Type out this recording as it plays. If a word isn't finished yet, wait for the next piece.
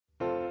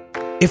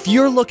If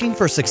you're looking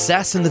for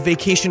success in the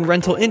vacation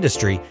rental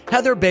industry,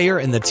 Heather Bayer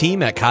and the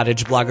team at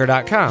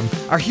cottageblogger.com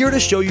are here to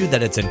show you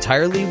that it's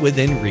entirely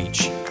within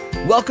reach.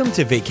 Welcome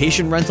to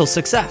Vacation Rental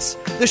Success,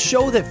 the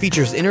show that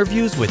features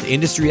interviews with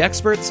industry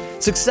experts,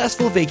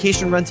 successful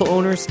vacation rental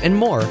owners, and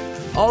more,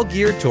 all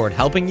geared toward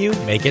helping you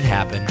make it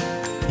happen.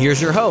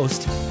 Here's your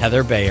host,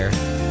 Heather Bayer.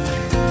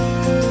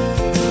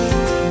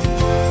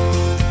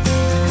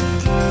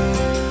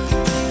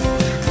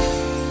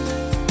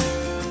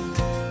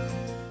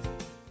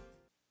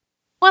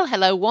 Well,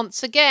 hello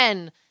once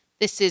again.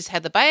 This is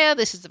Heather Bayer.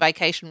 This is the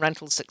Vacation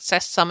Rental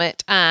Success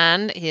Summit,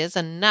 and here's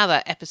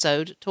another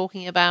episode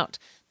talking about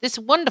this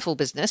wonderful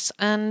business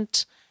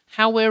and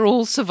how we're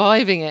all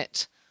surviving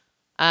it.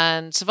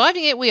 And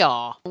surviving it we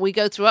are. We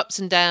go through ups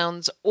and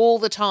downs all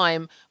the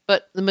time,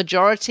 but the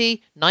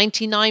majority,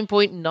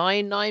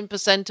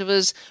 99.99% of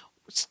us,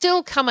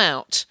 still come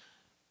out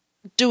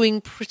doing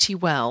pretty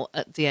well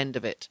at the end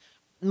of it.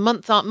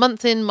 Month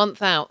in,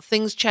 month out,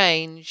 things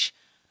change.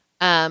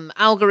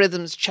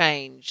 Algorithms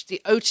change.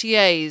 The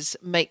OTAs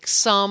make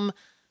some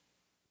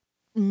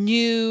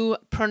new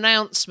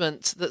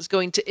pronouncement that's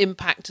going to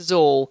impact us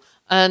all.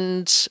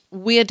 And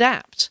we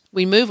adapt.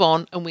 We move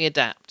on and we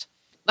adapt.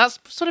 That's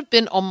sort of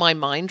been on my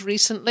mind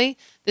recently.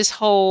 This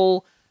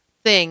whole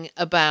thing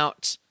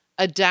about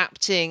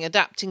adapting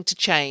to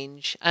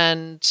change.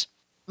 And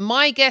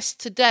my guest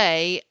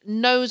today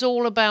knows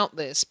all about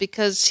this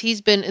because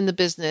he's been in the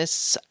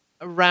business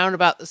around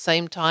about the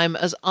same time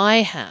as I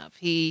have.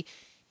 He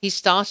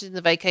started in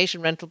the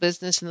vacation rental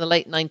business in the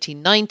late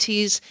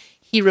 1990s.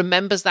 He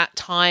remembers that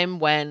time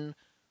when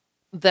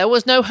there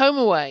was no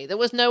HomeAway, there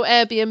was no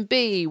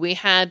Airbnb. We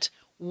had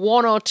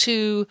one or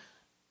two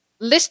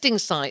listing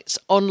sites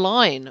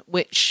online,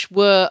 which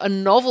were a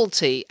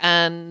novelty,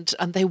 and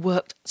they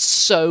worked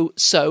so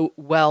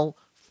well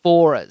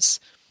for us.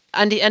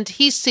 And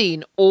he's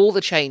seen all the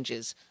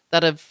changes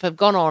that have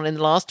gone on in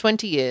the last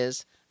 20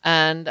 years,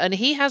 and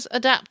he has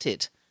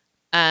adapted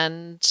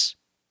and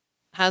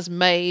has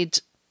made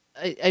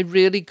a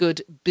really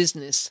good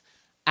business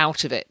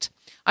out of it.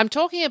 I'm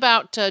talking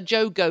about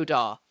Joe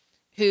Godar,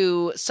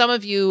 who some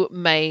of you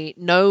may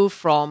know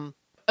from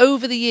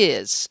over the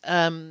years.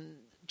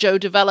 Joe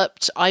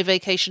developed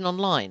iVacation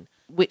Online,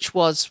 which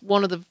was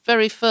one of the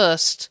very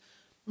first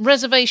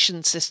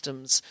reservation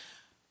systems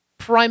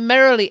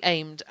primarily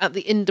aimed at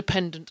the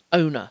independent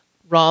owner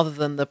rather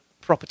than the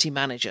property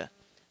manager.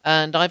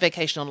 And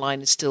iVacation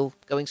Online is still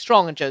going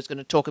strong, and Joe's going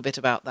to talk a bit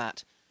about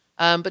that.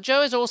 But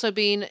Joe has also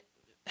been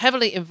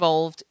heavily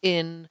involved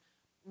in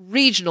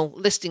regional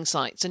listing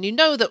sites. And you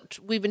know that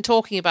we've been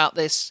talking about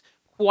this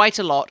quite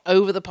a lot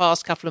over the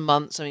past couple of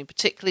months. I mean,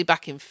 particularly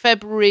back in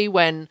February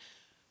when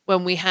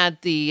we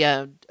had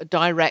the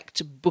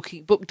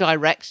book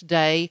direct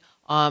day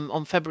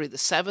on February the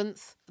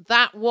 7th.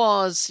 That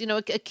was,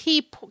 a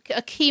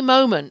key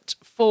moment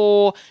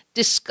for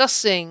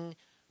discussing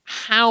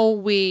how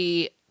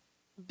we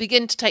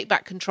begin to take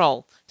back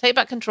control from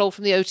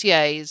the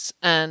OTAs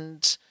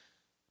and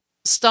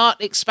start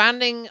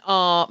expanding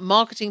our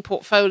marketing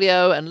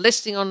portfolio and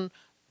listing on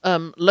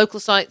local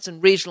sites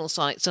and regional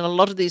sites. And a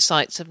lot of these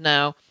sites have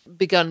now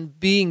begun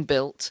being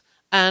built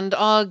and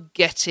are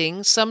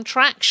getting some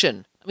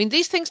traction. I mean,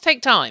 these things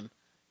take time.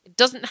 It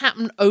doesn't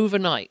happen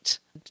overnight.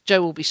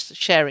 Joe will be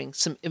sharing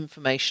some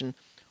information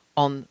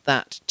on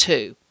that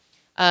too.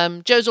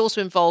 Joe's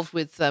also involved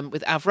with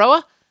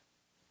Avroa,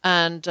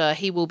 and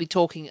he will be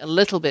talking a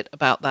little bit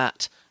about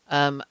that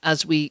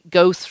as we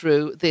go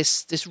through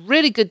this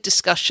really good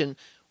discussion,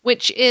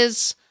 which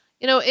is,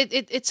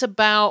 it's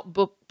about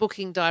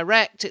booking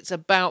direct, it's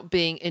about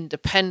being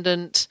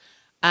independent,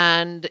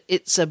 and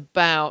it's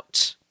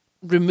about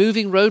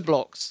removing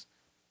roadblocks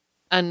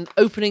and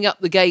opening up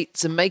the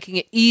gates and making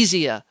it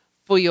easier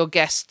for your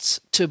guests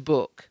to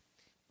book.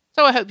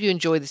 So I hope you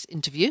enjoy this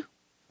interview.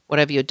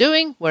 Whatever you're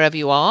doing, wherever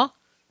you are,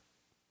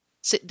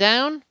 sit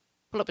down,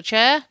 pull up a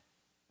chair,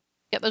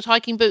 get those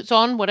hiking boots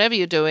on, whatever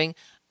you're doing,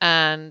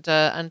 and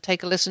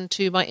take a listen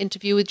to my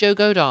interview with Joe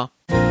Godar.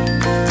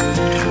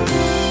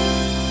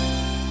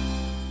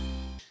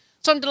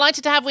 So I'm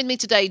delighted to have with me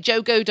today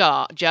Joe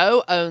Godar.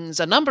 Joe owns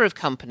a number of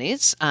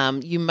companies.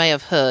 You may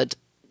have heard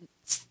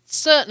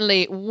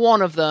certainly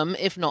one of them,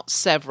 if not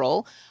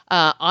several.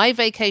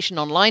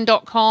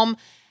 iVacationOnline.com,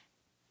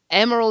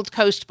 Emerald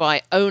Coast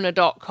by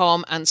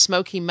Owner.com, and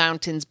Smoky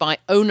Mountains by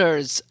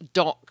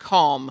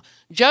Owners.com.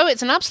 Joe,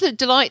 it's an absolute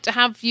delight to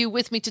have you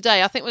with me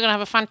today. I think we're going to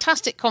have a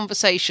fantastic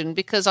conversation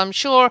because I'm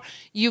sure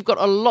you've got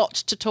a lot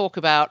to talk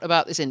about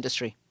this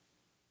industry.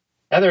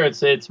 Heather,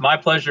 it's my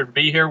pleasure to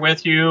be here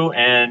with you,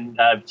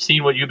 and I've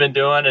seen what you've been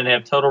doing and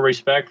have total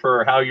respect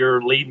for how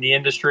you're leading the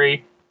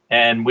industry,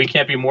 and we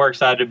can't be more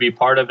excited to be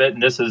part of it,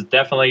 and this is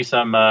definitely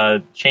some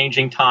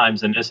changing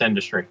times in this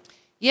industry.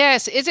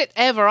 Yes, is it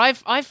ever?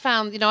 I've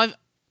found,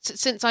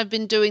 since I've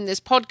been doing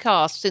this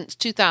podcast since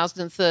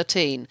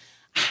 2013,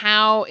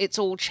 how it's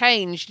all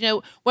changed.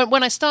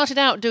 When I started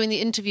out doing the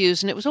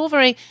interviews, and it was all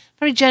very,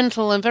 very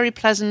gentle and very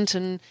pleasant,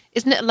 and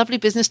isn't it a lovely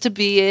business to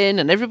be in?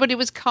 And everybody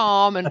was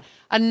calm,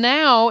 and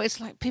now it's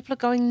like people are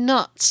going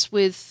nuts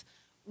with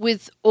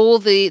with all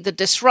the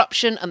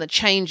disruption and the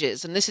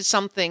changes, and this is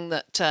something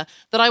that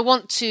I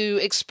want to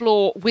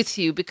explore with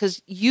you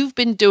because you've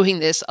been doing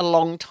this a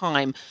long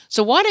time.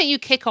 So why don't you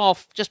kick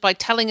off just by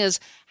telling us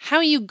how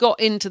you got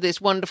into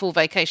this wonderful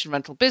vacation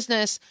rental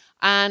business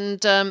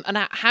and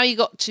how you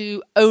got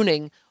to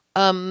owning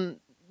the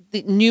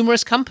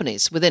numerous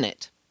companies within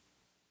it.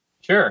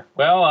 Sure.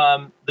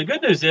 Well, the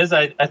good news is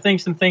I think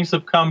some things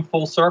have come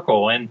full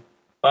circle. And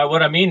by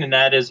what I mean in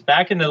that is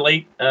back in the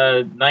late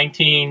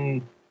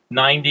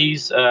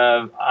 1990s,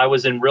 I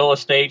was in real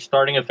estate,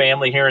 starting a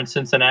family here in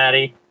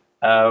Cincinnati.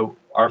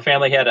 Our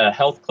family had a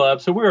health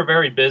club, so we were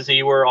very busy.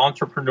 We were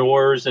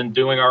entrepreneurs and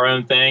doing our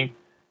own thing.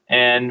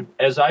 And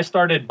as I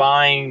started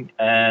buying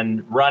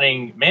and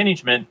running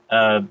management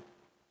or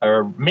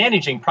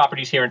managing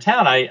properties here in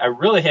town, I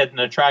really had an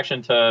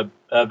attraction to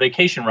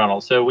vacation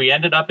rentals. So we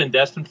ended up in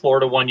Destin,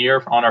 Florida one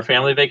year on our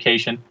family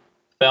vacation,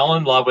 fell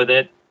in love with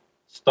it,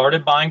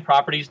 started buying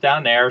properties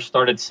down there,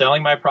 started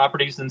selling my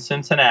properties in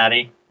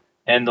Cincinnati.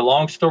 And the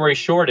long story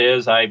short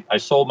is I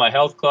sold my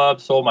health club,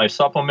 sold my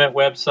supplement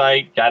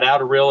website, got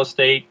out of real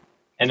estate,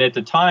 and at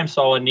the time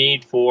saw a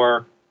need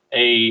for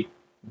a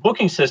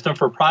booking system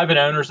for private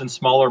owners and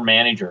smaller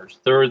managers.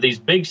 There are these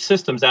big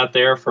systems out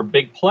there for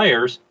big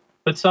players,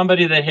 but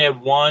somebody that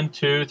had 1,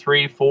 2,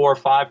 3, 4,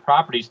 5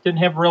 properties didn't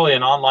have really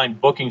an online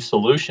booking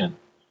solution.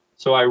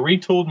 So I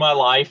retooled my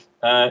life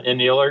in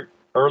the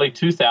early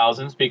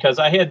 2000s because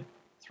I had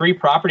 3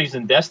 properties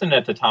in Destin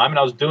at the time, and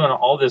I was doing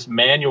all this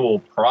manual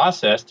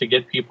process to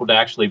get people to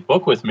actually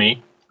book with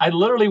me. I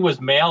literally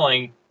was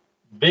mailing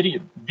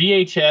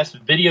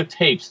VHS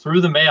videotapes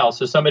through the mail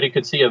so somebody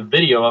could see a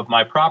video of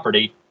my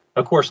property.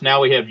 Of course, now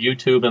we have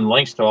YouTube and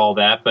links to all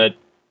that, but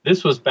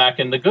this was back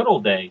in the good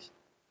old days.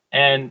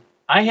 And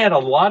I had a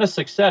lot of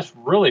success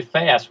really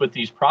fast with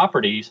these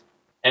properties.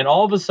 And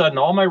all of a sudden,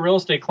 all my real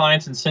estate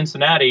clients in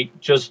Cincinnati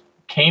just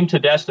came to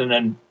Destin,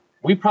 and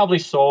we probably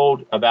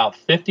sold about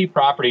 50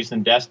 properties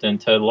in Destin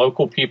to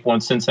local people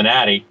in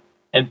Cincinnati.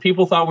 And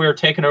people thought we were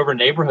taking over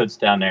neighborhoods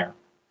down there.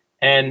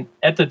 And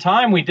at the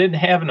time, we didn't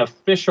have an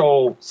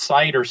official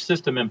site or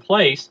system in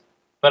place,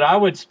 but I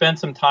would spend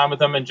some time with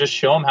them and just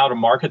show them how to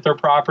market their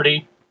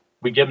property.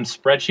 We give them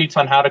spreadsheets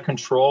on how to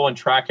control and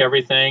track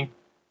everything.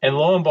 And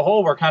lo and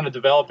behold, we're kind of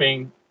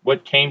developing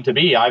what came to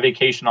be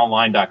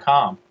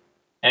iVacationOnline.com.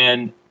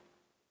 And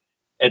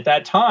at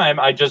that time,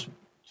 I just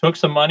took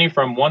some money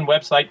from one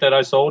website that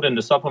I sold in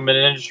the supplement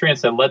industry and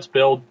said, let's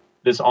build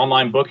this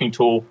online booking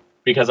tool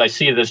because I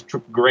see this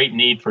great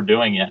need for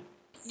doing it.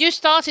 You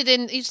started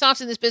in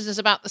this business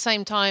about the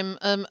same time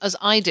as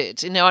I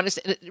did. You know, and it's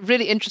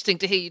really interesting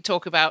to hear you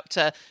talk about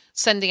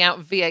sending out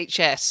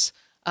VHS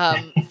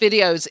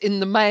videos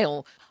in the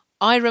mail.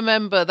 I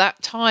remember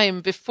that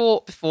time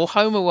before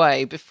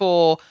HomeAway,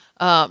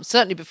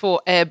 certainly before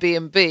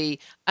Airbnb,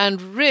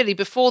 and really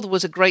before there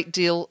was a great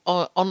deal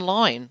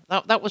online.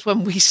 That was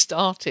when we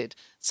started.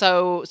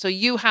 So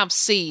you have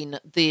seen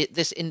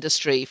this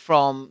industry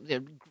from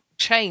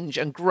change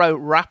and grow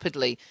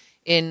rapidly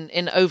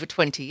in over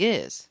 20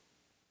 years.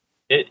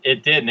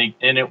 It did,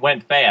 and it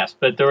went fast.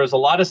 But there was a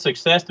lot of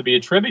success to be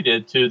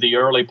attributed to the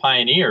early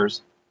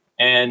pioneers.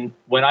 And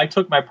when I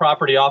took my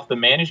property off the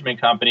management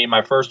company,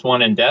 my first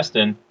one in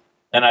Destin,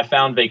 and I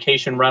found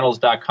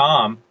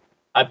vacationrentals.com,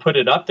 I put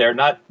it up there,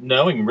 not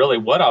knowing really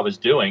what I was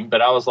doing,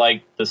 but I was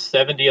like the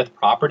 70th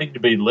property to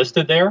be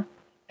listed there.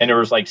 And there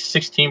was like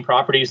 16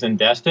 properties in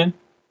Destin,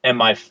 and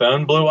my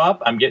phone blew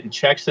up. I'm getting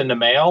checks in the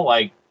mail,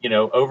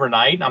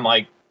 overnight. And I'm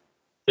like,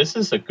 this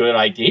is a good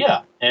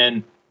idea.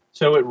 And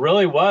so it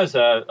really was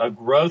a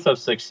growth of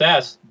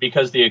success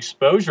because the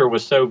exposure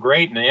was so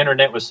great and the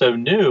internet was so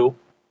new.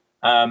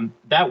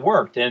 That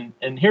worked.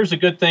 And here's a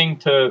good thing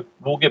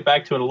we'll get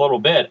back to in a little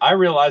bit. I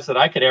realized that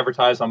I could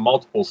advertise on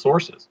multiple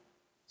sources.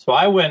 So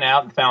I went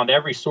out and found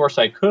every source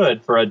I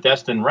could for a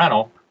Destin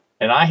rental.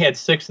 And I had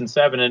 6 and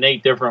 7 and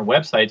 8 different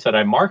websites that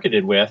I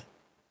marketed with.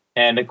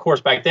 And of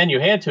course, back then you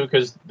had to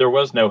because there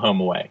was no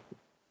HomeAway.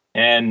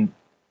 And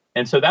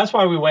so that's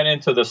why we went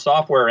into the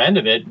software end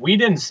of it. We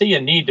didn't see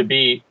a need to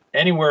be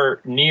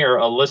anywhere near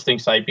a listing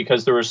site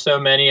because there were so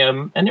many of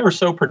them and they were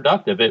so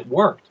productive. It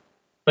worked.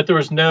 But there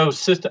was no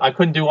system. I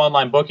couldn't do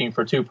online booking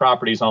for 2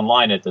 properties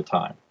online at the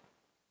time.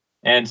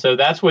 And so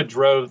that's what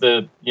drove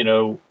the,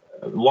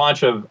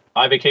 launch of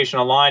iVacation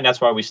Online.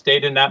 That's why we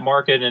stayed in that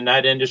market, in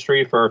that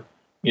industry for,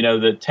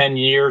 the 10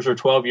 years or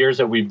 12 years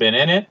that we've been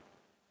in it.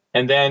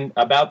 And then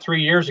about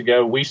 3 years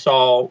ago, we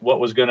saw what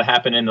was going to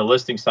happen in the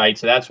listing site.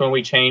 So that's when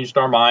we changed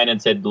our mind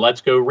and said,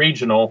 let's go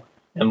regional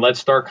and let's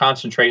start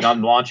concentrating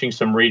on launching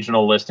some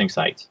regional listing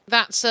sites.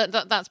 That's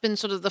been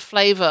sort of the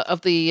flavor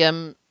of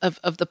the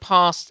of the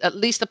past, at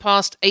least the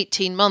past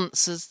 18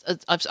 months. As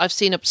I've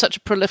seen such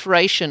a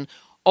proliferation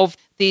of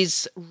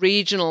these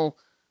regional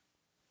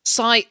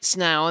sites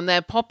now, and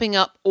they're popping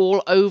up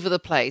all over the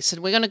place.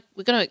 And we're going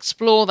to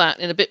explore that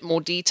in a bit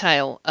more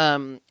detail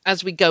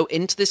as we go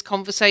into this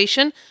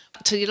conversation.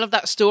 So you love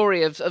that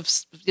story of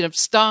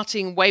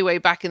starting way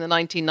back in the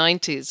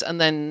 1990s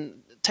and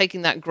then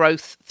taking that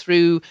growth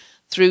through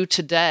through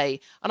today.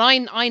 And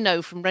I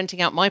know from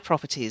renting out my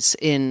properties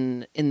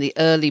in the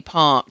early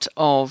part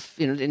of,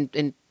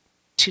 in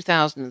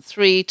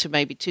 2003 to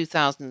maybe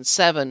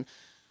 2007,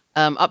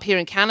 up here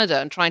in Canada,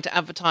 and trying to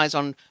advertise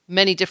on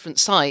many different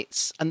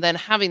sites, and then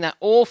having that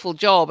awful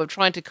job of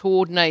trying to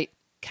coordinate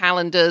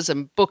calendars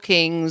and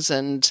bookings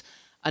and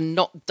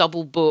not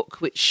double book,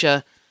 which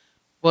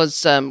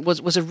was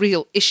a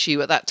real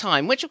issue at that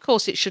time, which of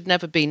course it should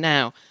never be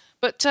now.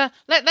 But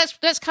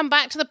let's come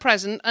back to the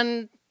present.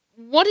 And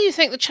what do you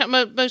think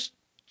the most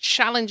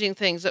challenging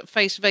things that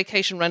face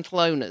vacation rental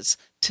owners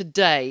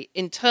today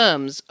in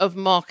terms of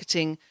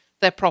marketing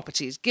their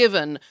properties?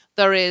 Given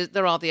there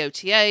are the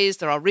OTAs,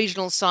 there are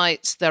regional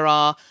sites, there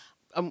are,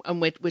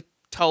 and we're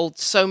told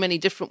so many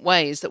different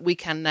ways that we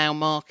can now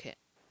market.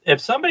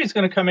 If somebody's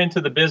going to come into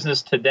the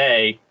business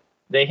today,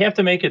 they have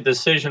to make a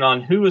decision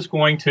on who is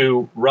going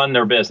to run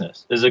their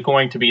business. Is it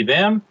going to be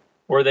them,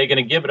 or are they going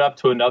to give it up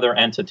to another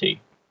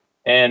entity?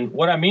 And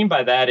what I mean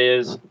by that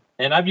is,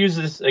 and I've used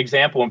this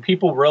example and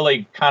people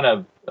really kind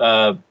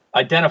of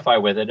identify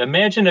with it.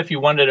 Imagine if you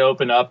wanted to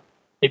open up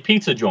a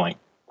pizza joint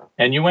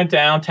and you went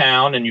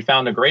downtown and you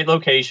found a great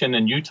location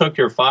and you took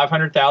your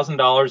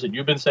 $500,000 that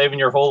you've been saving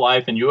your whole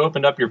life and you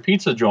opened up your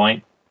pizza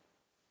joint.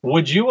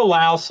 Would you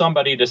allow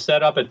somebody to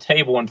set up a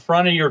table in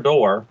front of your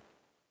door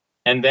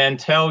and then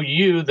tell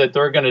you that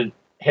they're going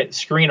to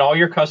screen all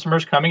your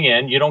customers coming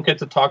in? You don't get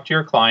to talk to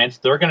your clients.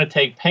 They're going to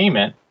take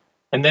payment,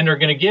 and then they're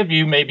going to give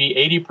you maybe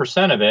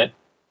 80% of it,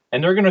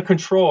 and they're going to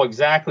control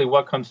exactly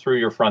what comes through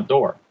your front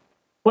door.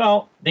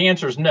 Well, the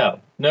answer is no.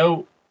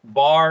 No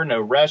bar, no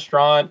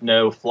restaurant,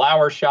 no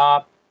flower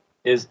shop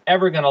is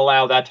ever going to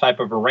allow that type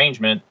of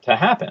arrangement to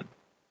happen.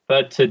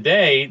 But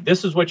today,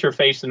 this is what you're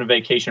facing in a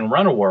vacation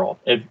rental world.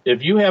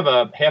 If you have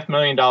a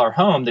 $500,000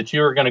 home that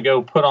you're going to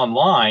go put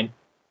online,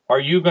 are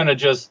you going to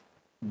just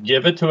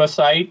give it to a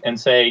site and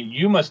say,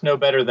 you must know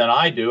better than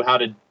I do how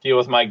to deal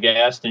with my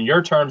guest, and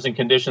your terms and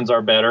conditions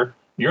are better?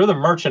 You're the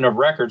merchant of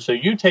record, so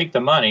you take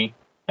the money,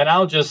 and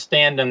I'll just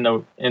stand in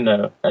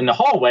the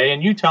hallway,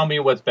 and you tell me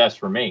what's best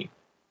for me.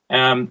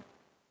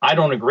 I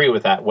don't agree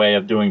with that way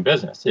of doing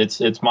business.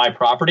 It's my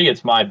property,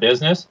 it's my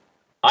business.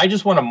 I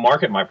just want to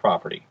market my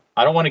property.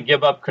 I don't want to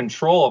give up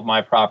control of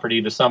my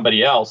property to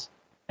somebody else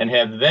and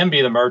have them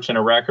be the merchant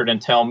of record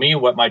and tell me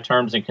what my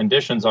terms and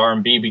conditions are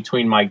and be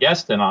between my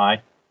guest and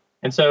I.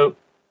 And so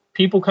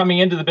people coming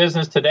into the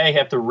business today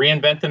have to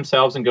reinvent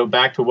themselves and go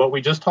back to what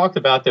we just talked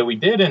about that we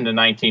did in the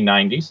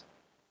 1990s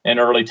and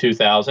early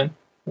 2000.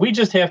 We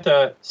just have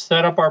to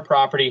set up our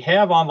property,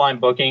 have online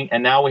booking,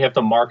 and now we have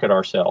to market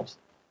ourselves.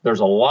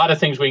 There's a lot of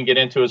things we can get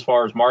into as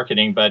far as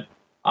marketing, but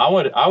I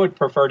would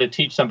prefer to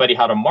teach somebody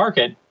how to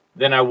market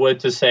than I would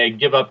to say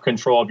give up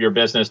control of your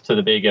business to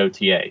the big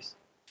OTAs.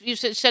 You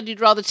said you'd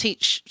rather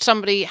teach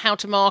somebody how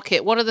to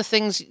market. What are the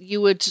things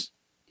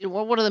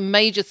what are the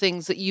major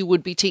things that you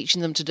would be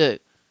teaching them to do?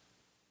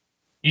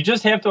 You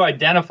just have to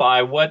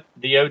identify what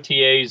the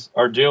OTAs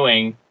are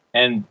doing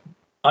and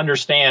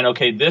understand,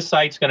 okay, this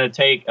site's going to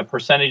take a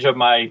percentage of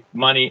my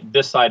money,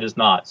 this site is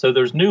not. So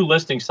there's new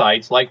listing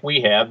sites like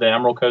we have, the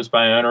Emerald Coast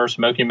by Owner,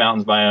 Smoky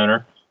Mountains by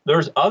Owner.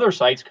 There's other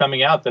sites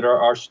coming out that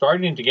are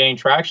starting to gain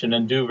traction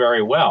and do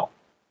very well.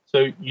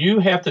 So you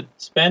have to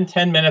spend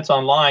 10 minutes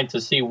online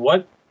to see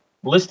what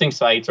listing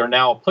sites are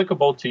now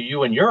applicable to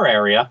you in your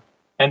area.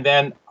 And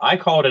then I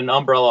call it an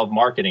umbrella of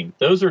marketing.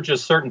 Those are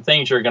just certain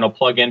things you're going to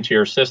plug into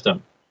your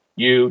system.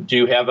 Do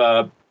you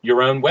have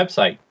your own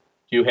website?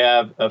 Do you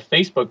have a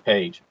Facebook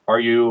page? Are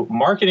you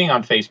marketing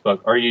on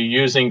Facebook? Are you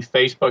using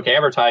Facebook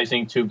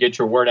advertising to get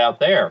your word out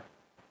there?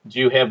 Do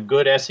you have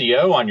good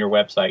SEO on your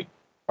website?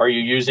 Are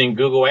you using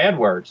Google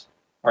AdWords?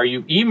 Are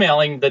you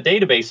emailing the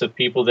database of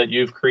people that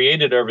you've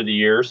created over the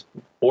years?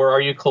 Or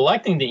are you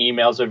collecting the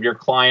emails of your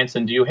clients,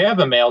 and do you have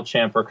a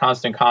MailChimp or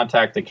Constant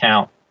Contact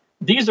account?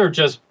 These are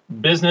just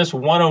business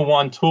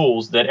 101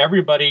 tools that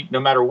everybody, no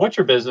matter what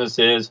your business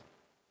is,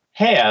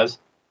 has.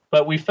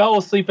 But we fell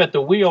asleep at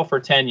the wheel for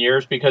 10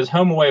 years because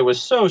HomeAway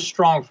was so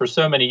strong for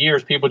so many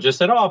years. People just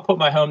said, I'll put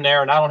my home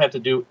there and I don't have to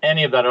do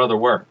any of that other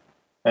work.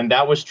 And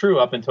that was true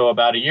up until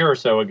about a year or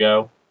so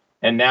ago.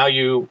 And now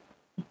you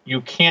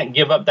can't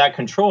give up that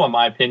control, in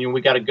my opinion.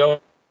 We got to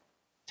go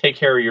take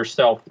care of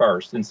yourself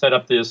first and set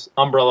up this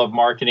umbrella of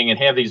marketing and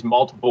have these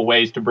multiple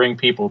ways to bring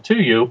people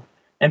to you.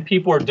 And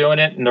people are doing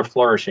it and they're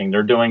flourishing.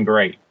 They're doing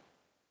great.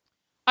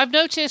 I've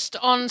noticed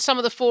on some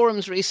of the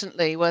forums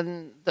recently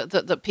when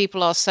that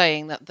people are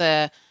saying that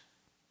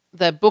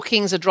their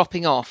bookings are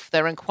dropping off,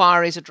 their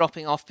inquiries are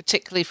dropping off,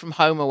 particularly from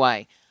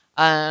HomeAway.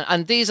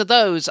 And these are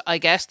those, I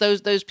guess,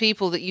 those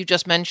people that you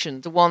just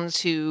mentioned, the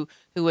ones who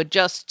are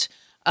just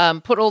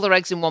put all their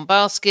eggs in one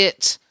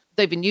basket.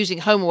 They've been using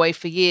HomeAway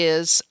for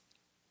years,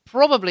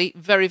 probably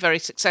very, very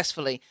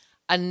successfully,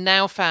 and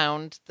now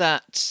found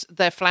that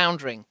they're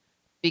floundering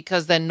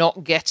because they're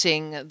not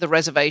getting the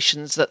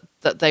reservations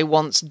that they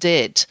once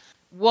did.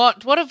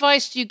 What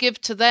advice do you give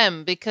to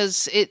them?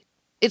 Because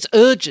it's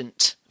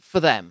urgent for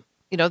them.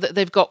 You know, that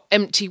they've got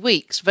empty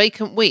weeks,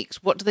 vacant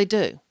weeks. What do they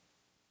do?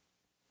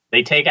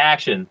 They take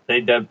action.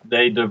 They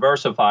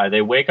diversify.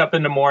 They wake up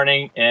in the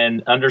morning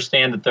and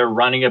understand that they're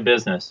running a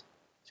business.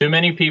 Too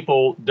many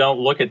people don't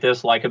look at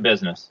this like a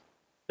business.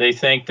 They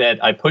think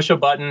that I push a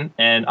button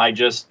and I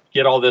just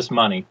get all this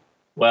money.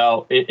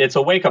 Well, it's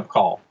a wake-up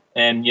call.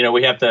 And,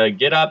 we have to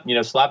get up,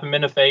 slap them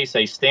in the face,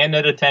 say, stand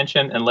at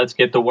attention, and let's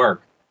get to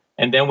work.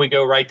 And then we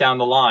go right down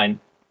the line.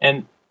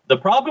 And the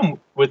problem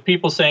with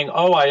people saying,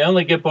 oh, I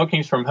only get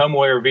bookings from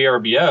HomeAway or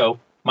VRBO,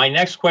 my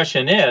next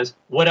question is,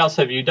 what else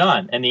have you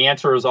done? And the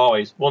answer is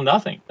always, well,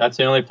 nothing. That's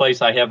the only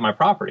place I have my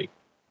property.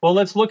 Well,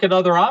 let's look at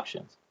other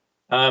options.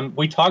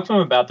 We talked to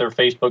them about their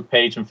Facebook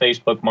page and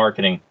Facebook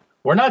marketing.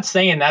 We're not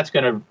saying that's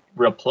going to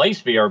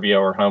replace VRBO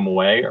or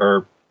HomeAway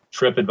or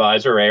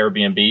TripAdvisor or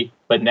Airbnb,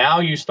 but now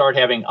you start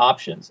having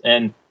options.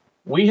 And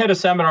we had a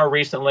seminar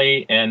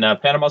recently in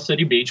Panama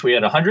City Beach. We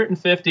had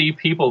 150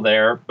 people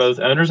there, both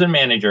owners and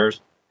managers.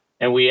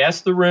 And we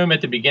asked the room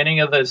at the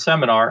beginning of the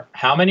seminar,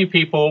 how many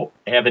people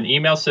have an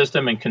email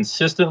system and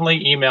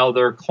consistently email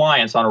their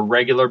clients on a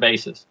regular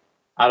basis?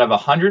 Out of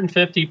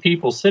 150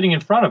 people sitting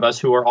in front of us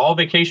who are all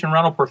vacation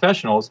rental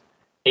professionals,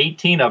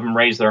 18 of them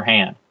raised their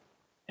hand.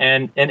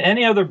 And in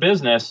any other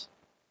business,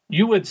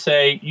 you would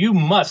say you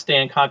must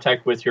stay in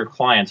contact with your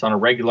clients on a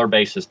regular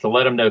basis to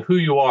let them know who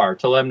you are,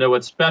 to let them know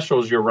what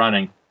specials you're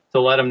running,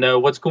 to let them know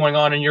what's going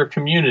on in your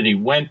community.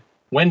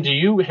 When do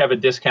you have a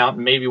discount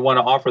and maybe want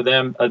to offer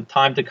them a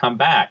time to come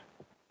back?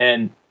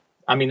 And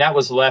I mean, that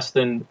was less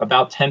than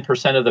about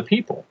 10% of the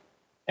people.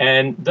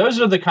 And those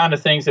are the kind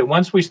of things that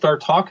once we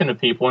start talking to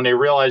people and they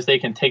realize they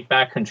can take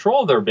back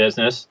control of their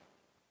business,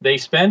 they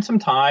spend some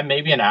time,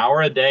 maybe an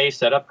hour a day,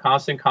 set up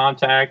constant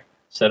contact,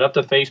 set up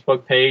the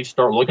Facebook page,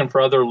 start looking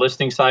for other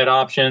listing site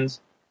options.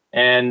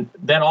 And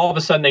then all of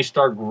a sudden they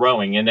start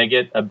growing and they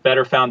get a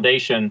better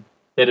foundation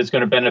that is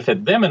going to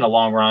benefit them in the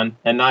long run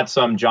and not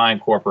some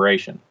giant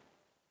corporation.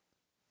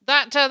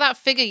 That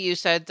figure you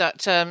said, that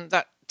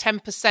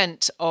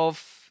 10%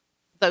 of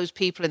those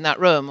people in that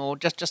room, or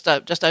just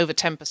over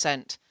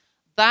 10%,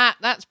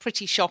 that's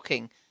pretty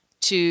shocking.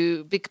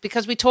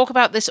 Because we talk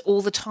about this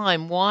all the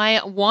time. Why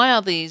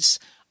are these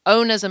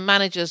owners and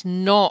managers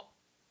not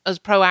as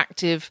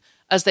proactive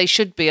as they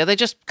should be? Are they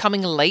just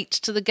coming late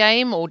to the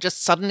game, or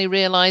just suddenly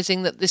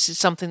realizing that this is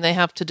something they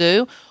have to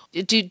do?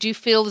 Do you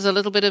feel there's a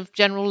little bit of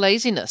general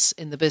laziness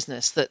in the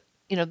business that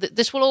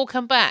this will all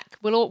come back?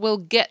 We'll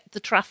get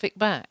the traffic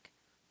back.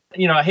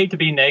 I hate to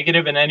be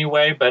negative in any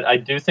way, but I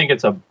do think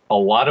it's a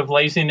lot of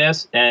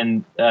laziness.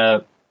 And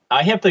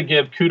I have to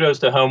give kudos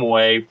to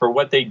HomeAway for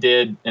what they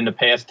did in the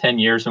past 10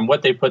 years and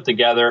what they put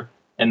together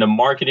and the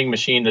marketing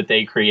machine that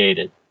they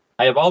created.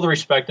 I have all the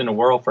respect in the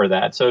world for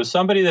that. So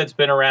somebody that's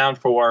been around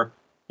for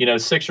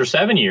 6 or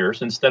 7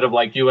 years, instead of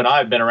like you and I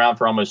have been around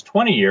for almost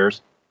 20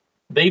 years,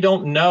 they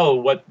don't know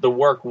what the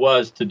work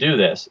was to do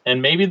this.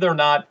 And maybe they're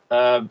not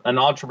an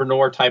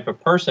entrepreneur type of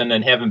person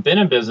and haven't been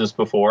in business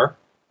before.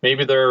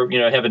 Maybe they're,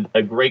 have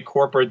a great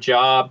corporate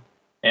job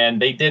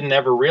and they didn't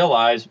ever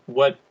realize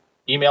what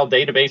email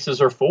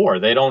databases are for.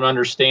 They don't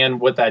understand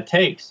what that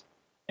takes.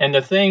 And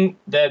the thing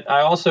that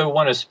I also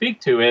want to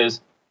speak to is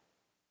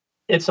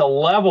it's a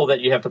level that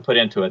you have to put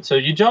into it. So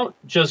you don't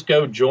just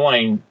go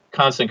join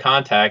Constant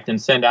Contact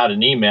and send out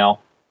an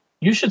email.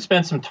 You should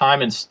spend some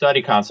time and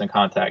study Constant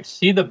Contact,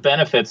 see the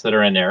benefits that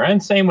are in there.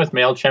 And same with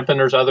MailChimp, and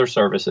there's other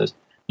services.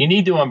 You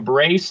need to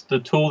embrace the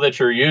tool that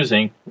you're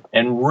using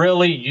and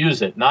really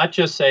use it, not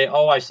just say,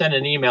 oh, I sent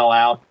an email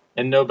out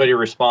and nobody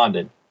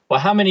responded. Well,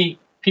 how many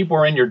people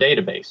are in your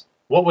database?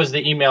 What was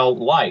the email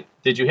like?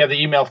 Did you have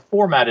the email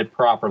formatted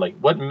properly?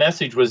 What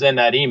message was in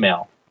that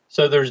email?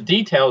 So there's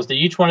details to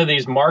each one of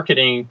these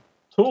marketing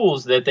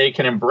tools that they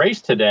can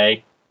embrace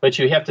today, but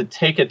you have to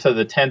take it to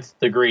the 10th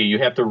degree. You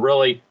have to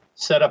really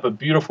set up a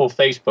beautiful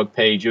Facebook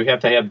page. You have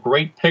to have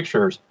great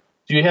pictures.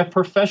 Do you have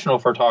professional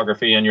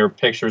photography in your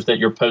pictures that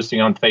you're posting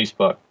on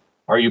Facebook?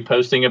 Are you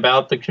posting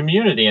about the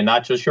community and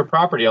not just your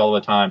property all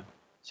the time?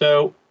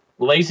 So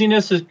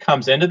laziness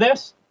comes into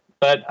this,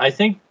 but I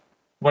think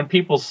when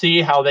people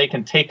see how they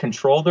can take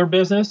control of their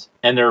business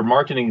and they're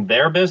marketing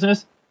their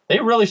business, they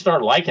really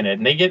start liking it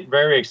and they get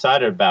very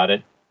excited about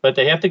it, but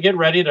they have to get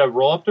ready to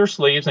roll up their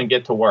sleeves and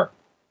get to work.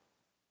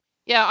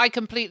 Yeah, I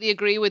completely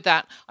agree with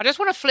that. I just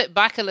want to flip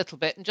back a little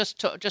bit and just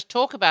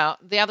talk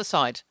about the other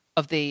side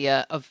of the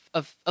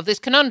of this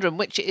conundrum,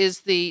 which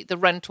is the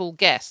rental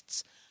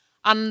guests.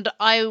 And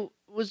we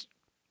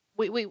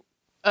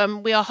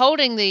are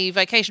holding the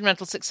Vacation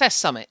Rental Success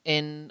Summit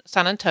in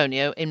San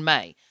Antonio in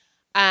May,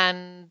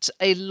 and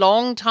a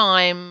long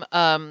time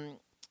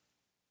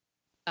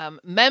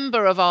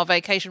member of our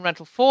Vacation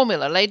Rental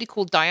Formula, a lady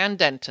called Diane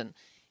Denton,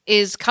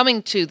 is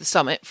coming to the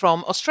summit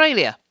from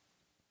Australia.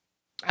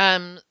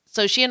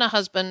 So she and her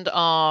husband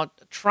are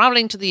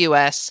traveling to the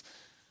US.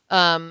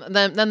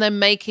 Then they're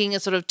making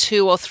a sort of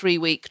 2 or 3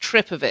 week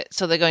trip of it.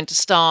 So they're going to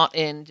start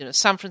in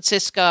San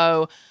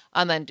Francisco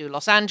and then do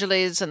Los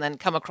Angeles and then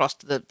come across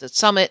to the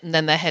summit, and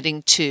then they're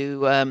heading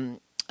to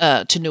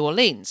New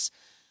Orleans.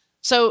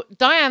 So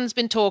Diane's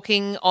been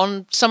talking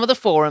on some of the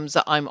forums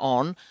that I'm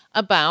on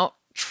about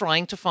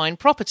trying to find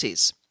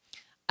properties.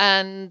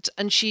 and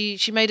she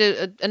made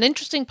an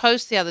interesting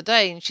post the other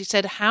day, and she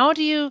said, how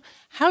do you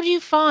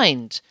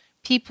find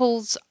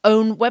people's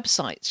own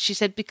websites? She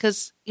said,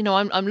 because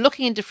I'm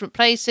looking in different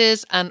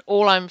places and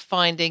all I'm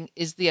finding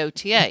is the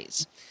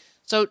OTAs.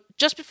 So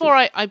just before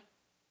I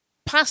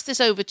pass this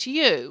over to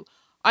you,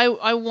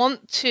 I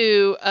want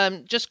to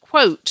just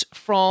quote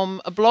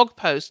from a blog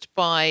post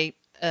by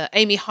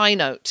Amy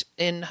Highnote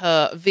in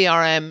her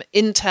VRM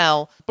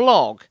Intel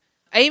blog.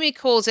 Amy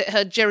calls it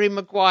her Jerry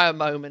Maguire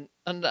moment,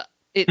 and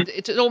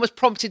it almost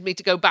prompted me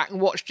to go back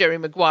and watch Jerry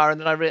Maguire, and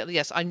then I realized,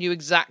 yes, I knew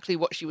exactly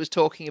what she was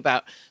talking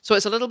about. So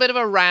it's a little bit of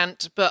a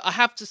rant, but I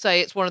have to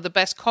say it's one of the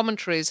best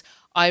commentaries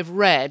I've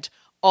read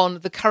on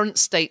the current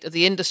state of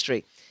the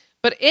industry.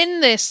 But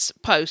in this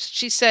post,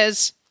 she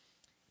says,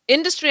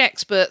 industry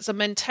experts are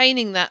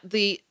maintaining that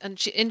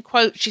in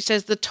quote, she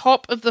says, the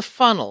top of the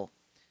funnel,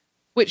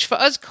 which for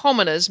us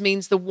commoners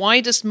means the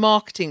widest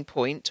marketing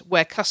point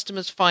where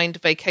customers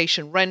find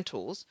vacation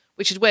rentals,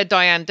 which is where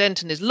Diane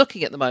Denton is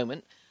looking at the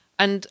moment.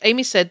 And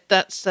Amy said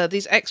that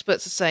these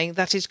experts are saying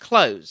that is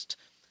closed.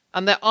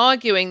 And they're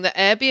arguing that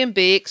Airbnb,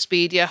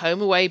 Expedia,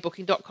 HomeAway,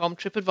 Booking.com,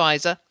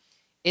 TripAdvisor,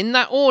 in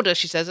that order,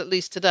 she says, at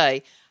least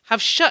today,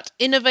 have shut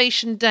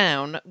innovation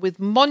down with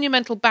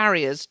monumental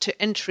barriers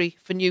to entry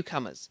for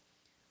newcomers.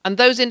 And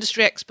those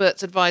industry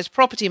experts advise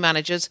property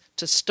managers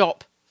to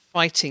stop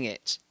fighting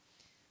it.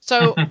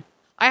 So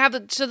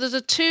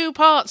there's two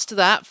parts to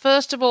that.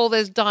 First of all,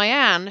 there's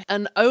Diane,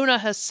 an owner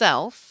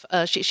herself.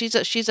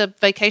 She's a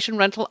vacation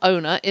rental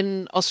owner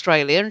in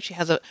Australia, and she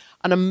has an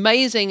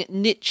amazing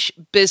niche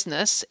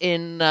business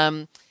in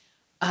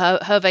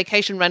her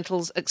vacation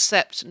rentals,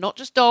 except not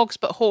just dogs,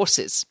 but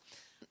horses.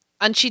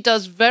 And she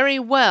does very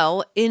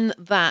well in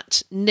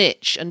that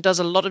niche and does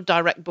a lot of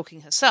direct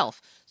booking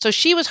herself. So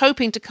she was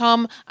hoping to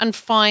come and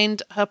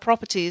find her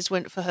properties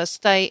for her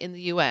stay in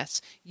the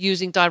US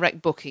using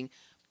direct booking.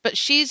 But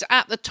she's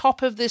at the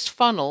top of this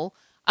funnel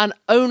and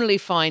only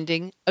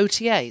finding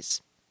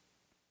OTAs.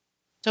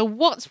 So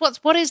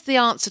what is the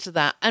answer to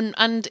that? And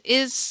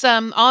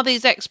are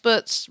these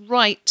experts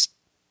right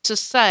to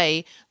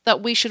say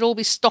that we should all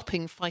be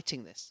stopping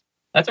fighting this?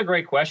 That's a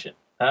great question.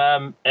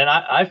 And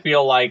I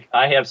feel like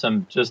I have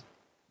some just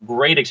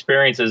great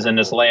experiences in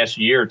this last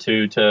year or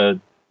two to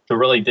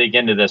really dig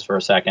into this for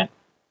a second.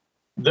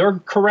 They're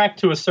correct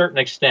to a certain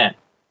extent.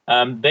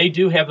 They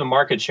do have the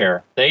market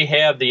share. They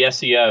have the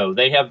SEO.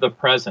 They have the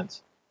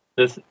presence.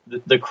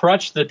 The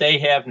crutch that they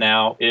have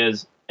now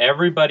is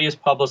everybody is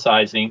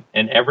publicizing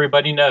and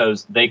everybody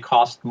knows they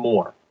cost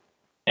more.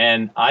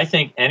 And I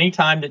think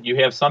anytime that you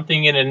have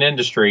something in an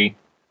industry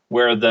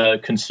where the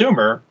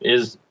consumer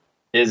is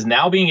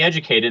now being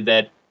educated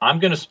that I'm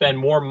going to spend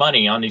more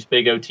money on these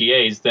big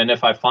OTAs than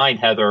if I find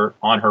Heather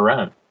on her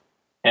own.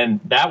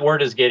 And that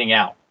word is getting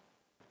out.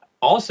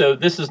 Also,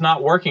 this is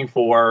not working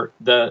for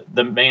the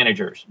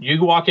managers.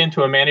 You walk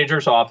into a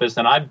manager's office,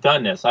 and I've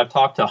done this. I've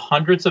talked to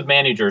hundreds of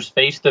managers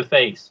face to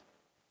face,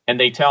 and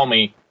they tell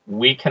me,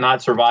 we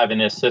cannot survive in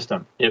this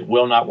system. It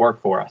will not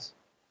work for us.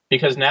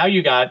 Because now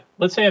you got,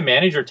 let's say a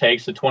manager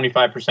takes a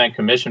 25%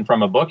 commission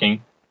from a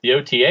booking. The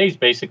OTAs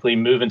basically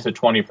move into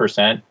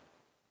 20%.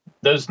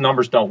 Those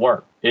numbers don't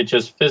work. It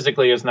just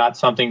physically is not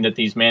something that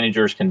these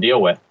managers can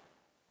deal with.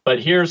 But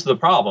here's the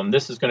problem.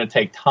 This is going to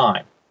take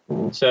time.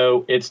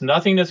 So it's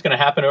nothing that's going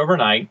to happen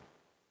overnight.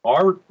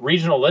 Our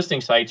regional listing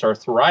sites are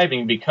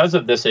thriving because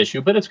of this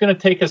issue, but it's going to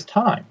take us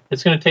time.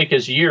 It's going to take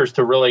us years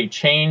to really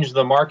change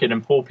the market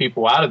and pull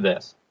people out of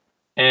this.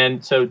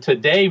 And so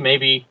today,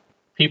 maybe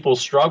people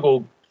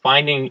struggle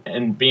finding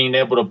and being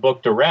able to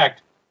book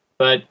direct.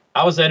 But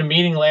I was at a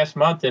meeting last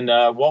month in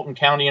Walton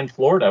County in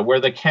Florida,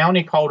 where the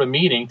county called a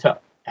meeting to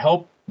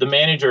help the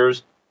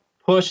managers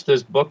push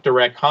this book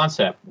direct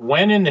concept.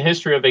 When in the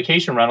history of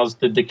vacation rentals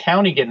did the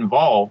county get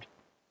involved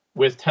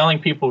with telling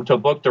people to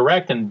book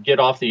direct and get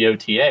off the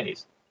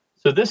OTAs?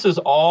 So this is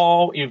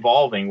all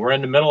evolving. We're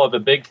in the middle of a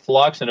big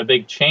flux and a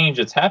big change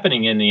that's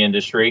happening in the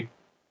industry.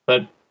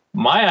 But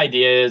my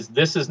idea is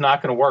this is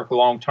not going to work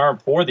long term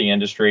for the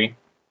industry.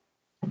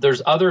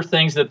 There's other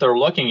things that they're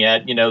looking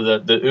at,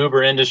 the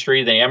Uber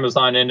industry, the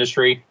Amazon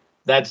industry,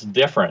 that's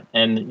different.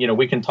 And,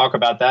 we can talk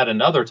about that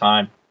another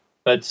time.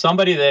 But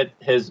somebody that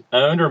has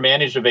owned or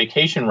managed a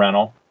vacation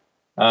rental,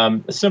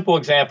 a simple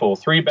example,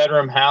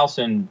 3-bedroom house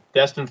in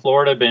Destin,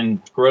 Florida,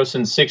 been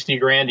grossing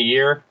 $60,000 a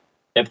year.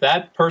 If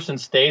that person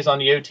stays on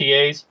the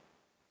OTAs,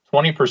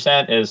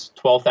 20% is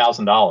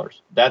 $12,000.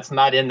 That's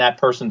not in that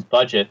person's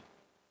budget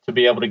to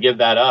be able to give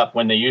that up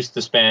when they used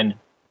to spend,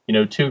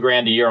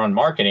 $2,000 a year on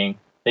marketing.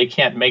 They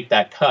can't make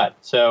that cut.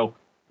 So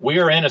we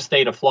are in a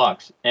state of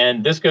flux.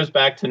 And this goes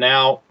back to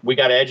now we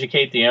got to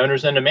educate the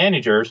owners and the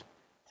managers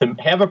to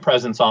have a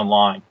presence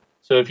online.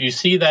 So if you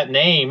see that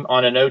name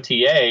on an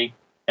OTA,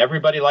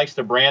 everybody likes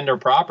to brand their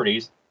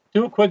properties.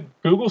 Do a quick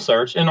Google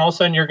search, and all of a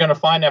sudden you're going to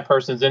find that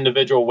person's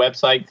individual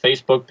website,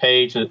 Facebook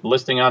page,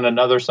 listing on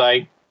another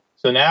site.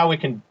 So now we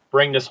can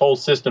bring this whole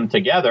system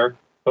together,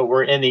 but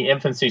we're in the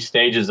infancy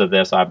stages of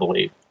this, I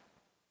believe.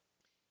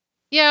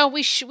 Yeah,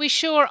 we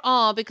sure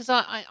are, because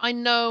I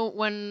know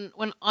when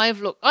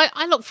I've looked,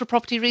 I looked for a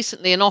property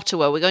recently in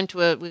Ottawa. We're going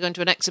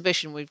to an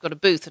exhibition. We've got a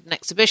booth at an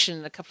exhibition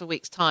in a couple of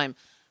weeks' time,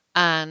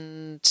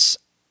 and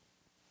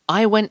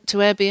I went to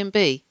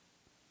Airbnb.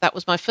 That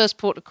was my first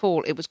port of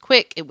call. It was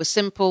quick. It was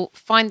simple.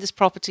 Find this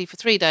property for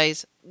 3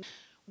 days.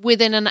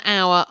 Within an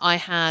hour, I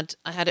had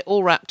it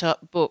all wrapped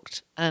up,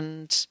 booked,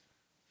 and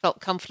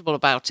felt comfortable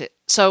about it.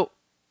 So,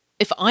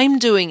 if I'm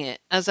doing it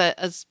as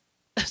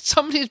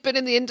somebody who's been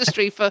in the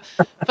industry for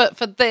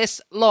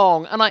this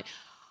long, and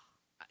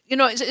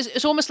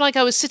it's almost like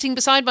I was sitting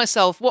beside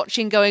myself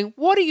watching, going,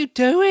 "What are you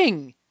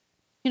doing?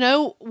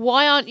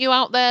 Why aren't you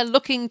out there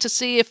looking to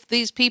see if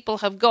these people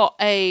have got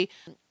their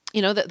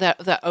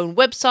own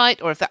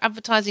website, or if they're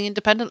advertising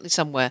independently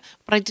somewhere?"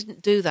 But I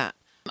didn't do that.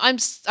 I'm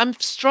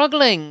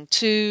struggling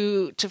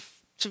to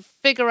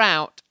figure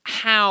out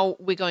how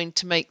we're going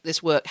to make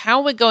this work,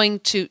 how we're going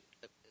to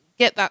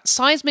get that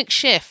seismic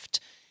shift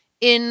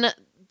in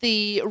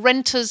the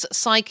renter's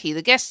psyche,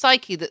 the guest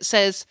psyche, that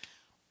says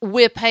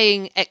we're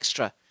paying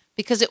extra,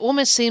 because it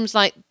almost seems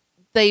like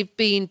they've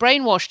been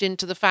brainwashed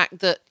into the fact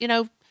that,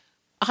 $150,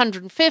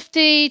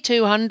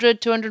 $200,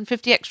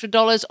 $250 extra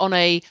dollars on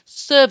a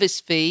service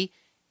fee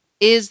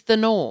is the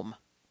norm.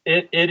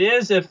 It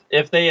is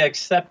if they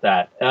accept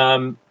that.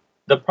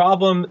 The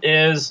problem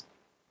is,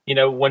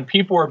 when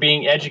people are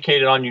being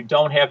educated on you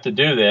don't have to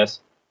do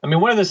this. I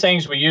mean, one of the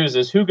sayings we use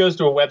is, who goes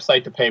to a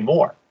website to pay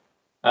more?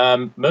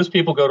 Most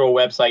people go to a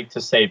website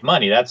to save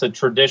money. That's a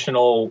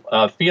traditional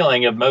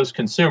feeling of most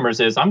consumers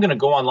is, I'm going to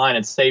go online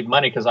and save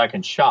money because I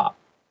can shop.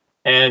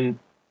 And,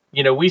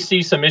 we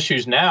see some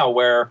issues now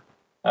where,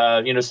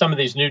 some of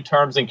these new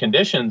terms and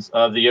conditions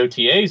of the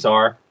OTAs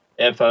are,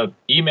 if an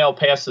email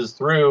passes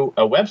through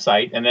a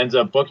website and ends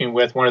up booking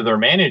with one of their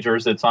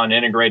managers that's on an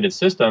integrated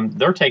system,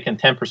 they're taking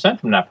 10%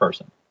 from that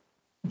person.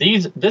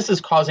 This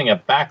is causing a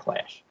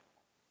backlash.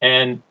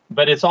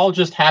 But it's all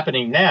just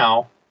happening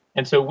now.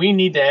 And so we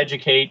need to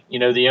educate,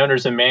 the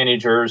owners and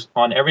managers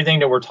on everything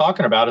that we're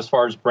talking about as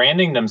far as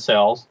branding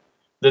themselves.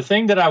 The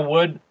thing that I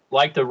would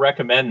like to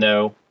recommend,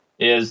 though,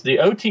 is the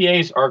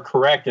OTAs are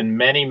correct in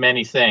many,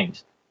 many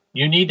things.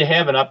 You need to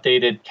have an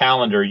updated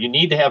calendar. You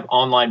need to have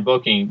online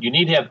booking. You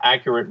need to have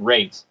accurate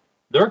rates.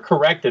 They're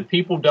correct that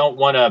people don't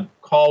want to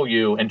call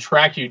you and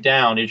track you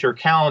down. Is your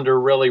calendar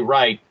really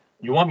right?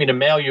 You want me to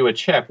mail you a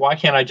check? Why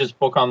can't I just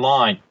book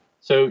online?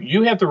 So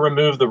you have to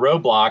remove the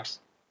roadblocks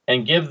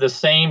and give the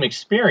same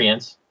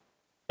experience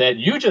that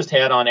you just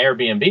had on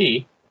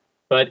Airbnb.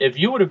 But if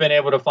you would have been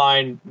able to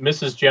find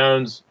Mrs.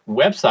 Jones'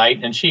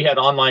 website and she had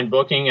online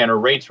booking and her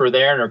rates were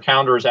there and her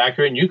calendar was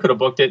accurate and you could have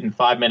booked it in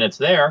 5 minutes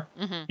there,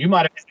 you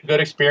might have had a good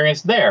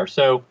experience there.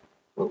 So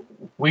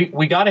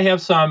we got to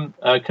have some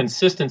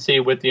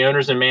consistency with the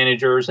owners and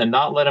managers and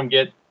not let them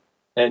get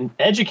and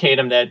educate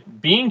them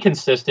that being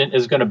consistent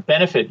is going to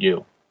benefit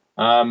you.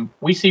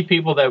 We see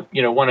people that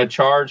want to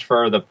charge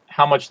for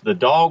how much the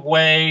dog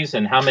weighs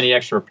and how many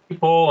extra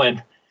people,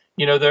 and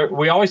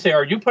we always say,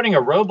 are you putting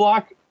a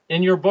roadblock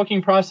in your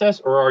booking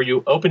process, or are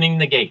you opening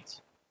the gates?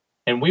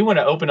 And we want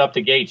to open up the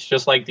gates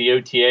just like the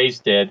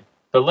OTAs did,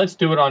 but let's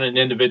do it on an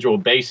individual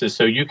basis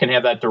so you can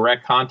have that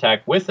direct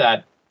contact with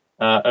that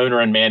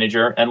owner and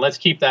manager, and let's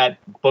keep that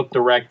book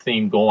direct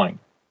theme going.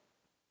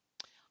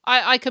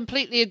 I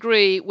completely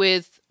agree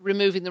with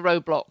removing the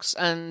roadblocks,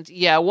 and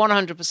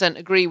 100%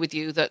 agree with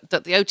you that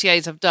the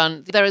OTAs have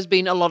done. There has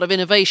been a lot of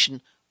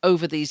innovation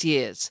over these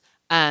years,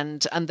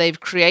 and they've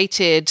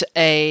created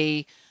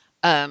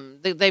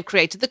they've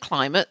created the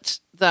climate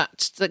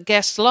that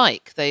guests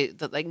like.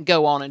 That they can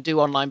go on and do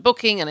online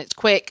booking, and it's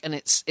quick and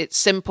it's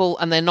simple,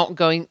 and they're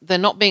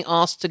not being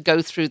asked to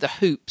go through the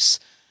hoops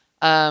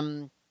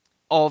of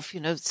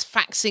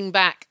faxing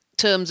back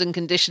terms and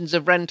conditions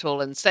of rental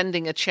and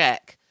sending a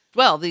check.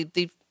 Well,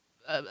 the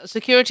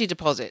security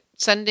deposit,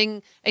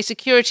 sending a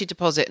security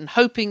deposit and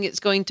hoping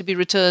it's going to be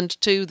returned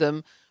to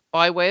them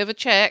by way of a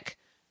check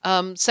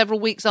several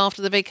weeks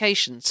after the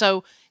vacation.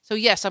 So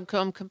yes, I'm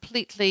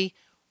completely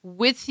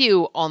with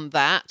you on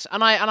that,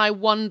 and I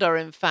wonder,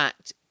 in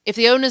fact, if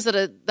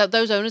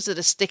those owners that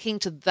are sticking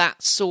to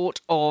that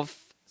sort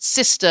of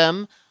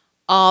system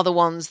are the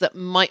ones that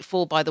might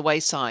fall by the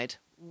wayside,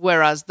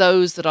 whereas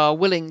those that are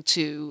willing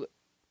to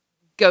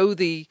go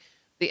the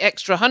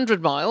extra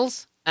 100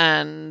 miles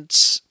and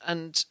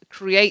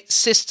create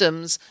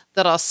systems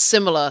that are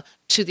similar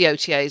to the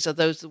OTAs are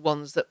the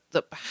ones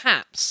that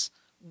perhaps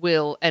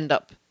will end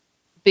up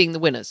being the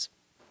winners.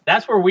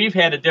 That's where we've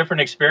had a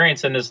different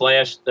experience in this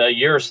last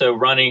year or so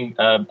running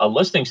a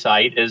listing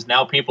site. Is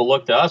now people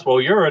look to us, well,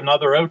 you're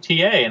another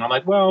OTA. And I'm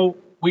like, well,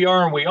 we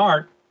are and we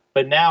aren't.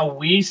 But now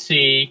we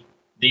see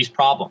these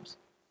problems.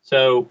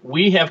 So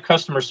we have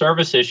customer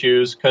service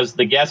issues because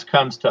the guest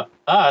comes to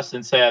us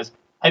and says,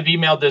 I've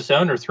emailed this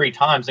owner 3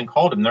 times and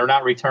called them. They're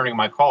not returning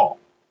my call.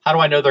 How do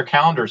I know their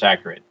calendar's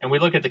accurate? And we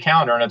look at the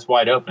calendar and it's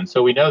wide open.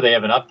 So we know they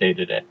haven't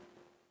updated it.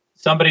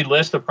 Somebody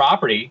lists a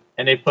property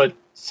and they put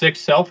 6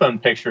 cell phone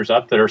pictures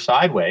up that are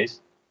sideways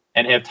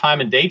and have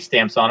time and date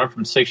stamps on them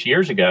from 6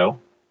 years ago,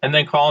 and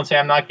then call and say,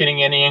 I'm not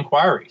getting any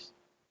inquiries.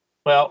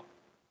 Well,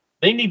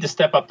 they need to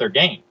step up their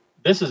game.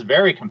 This is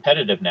very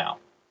competitive now.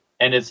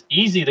 And it's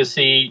easy to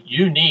see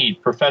you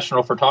need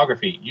professional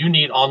photography. You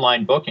need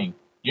online booking.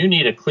 You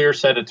need a clear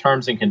set of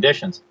terms and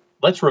conditions.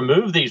 Let's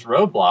remove these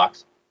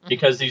roadblocks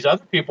because these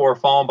other people are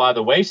falling by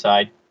the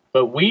wayside.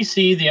 But we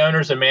see the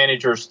owners and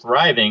managers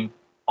thriving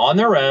on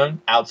their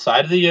own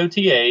outside of the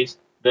OTAs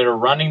that are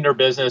running their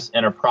business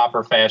in a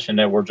proper fashion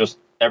that we're just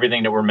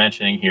everything that we're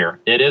mentioning here.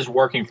 It is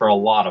working for a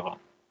lot of them.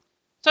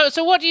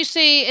 So what do you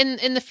see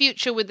in the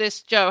future with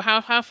this, Joe?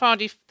 How far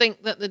do you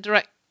think that the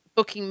direct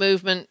booking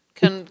movement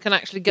can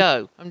actually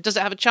go? I mean, does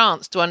it have a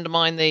chance to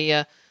undermine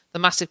the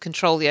massive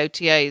control the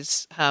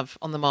OTAs have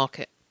on the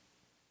market?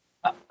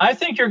 I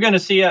think you're going to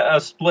see a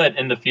split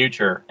in the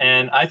future.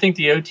 And I think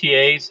the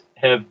OTAs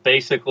have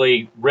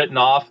basically written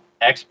off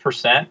X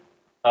percent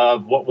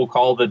of what we'll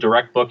call the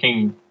direct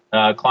booking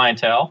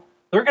clientele.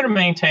 They're going to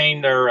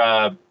maintain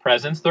their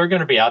presence. They're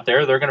going to be out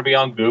there. They're going to be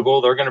on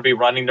Google. They're going to be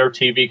running their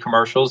TV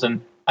commercials.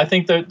 And I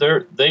think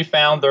that they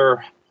found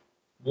their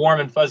warm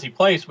and fuzzy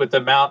place with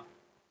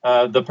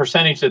the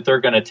percentage that they're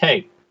going to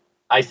take.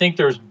 I think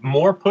there's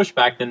more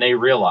pushback than they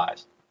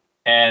realized.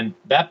 And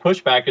that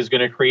pushback is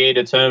going to create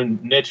its own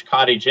niche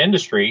cottage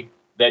industry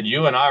that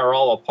you and I are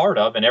all a part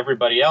of, and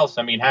everybody else.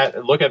 I mean,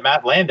 look at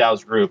Matt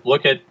Landau's group.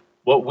 Look at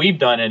what we've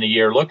done in a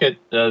year. Look at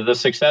the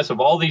success of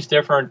all these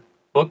different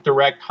book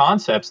direct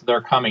concepts that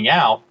are coming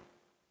out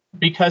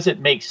because it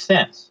makes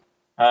sense.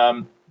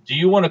 Do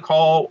you want to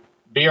call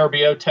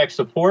VRBO tech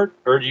support,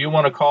 or do you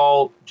want to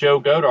call Joe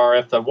Godar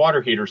if the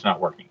water heater's not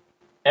working?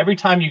 Every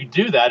time you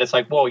do that, it's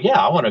like, well, yeah,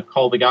 I want to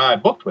call the guy I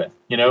booked with.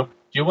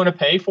 Do you want to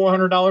pay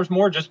 $400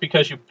 more just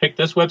because you picked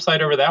this website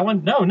over that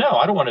one? No,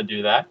 I don't want to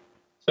do that.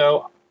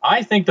 So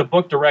I think the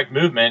book direct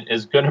movement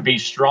is going to be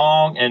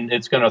strong and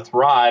it's going to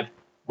thrive.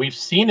 We've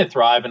seen it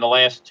thrive in the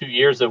last 2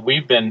 years that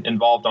we've been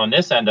involved on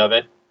this end of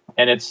it,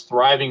 and it's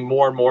thriving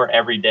more and more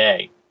every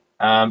day.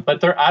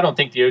 But I don't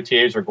think the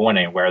OTAs are going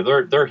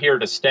anywhere. They're here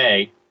to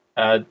stay.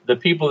 The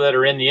people that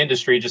are in the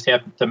industry just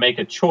have to make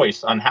a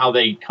choice on how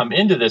they come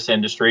into this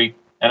industry,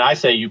 and I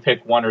say you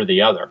pick one or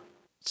the other.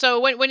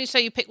 So when you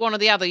say you pick one or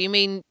the other, you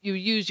mean you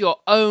use your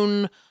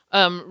own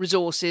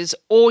resources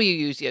or you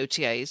use the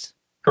OTAs?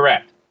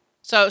 Correct.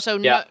 So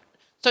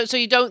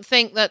you don't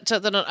think that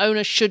an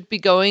owner should be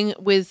going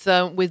with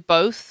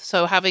both?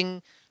 So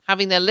having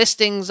their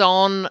listings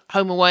on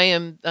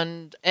HomeAway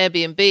and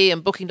Airbnb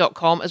and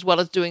Booking.com as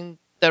well as doing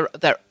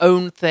their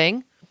own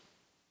thing?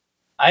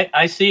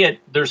 I see it.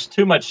 There's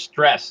too much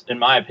stress, in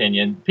my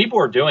opinion. People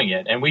are doing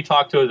it, and we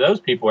talk to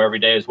those people every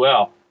day as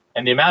well.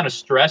 And the amount of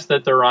stress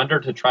that they're under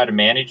to try to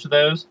manage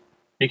those,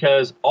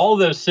 because all of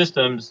those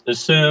systems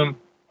assume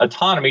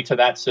autonomy to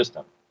that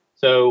system.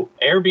 So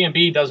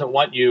Airbnb doesn't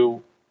want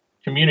you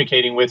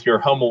communicating with your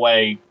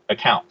HomeAway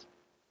account.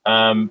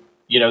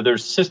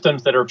 There's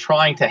systems that are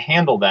trying to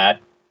handle that,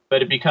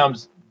 but it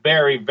becomes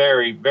very,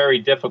 very, very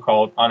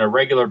difficult on a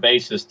regular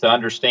basis to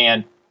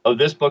understand,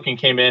 this booking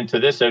came into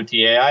this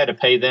OTA, I had to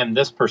pay them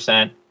this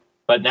percent.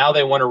 But now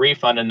they want a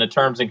refund and the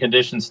terms and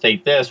conditions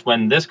state this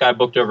when this guy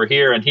booked over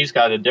here and he's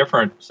got a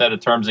different set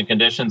of terms and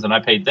conditions and I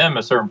paid them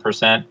a certain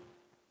percent.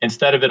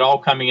 Instead of it all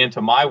coming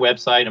into my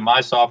website and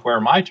my software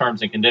and my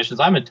terms and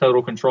conditions, I'm in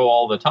total control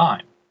all the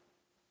time.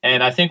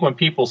 And I think when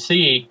people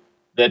see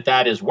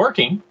that is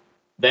working,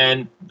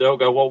 then they'll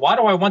go, well, why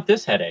do I want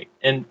this headache?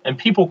 And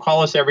people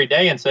call us every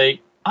day and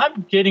say,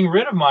 I'm getting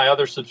rid of my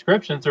other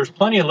subscriptions. There's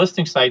plenty of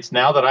listing sites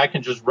now that I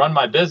can just run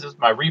my business.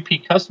 My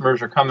repeat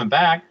customers are coming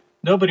back.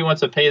 Nobody wants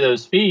to pay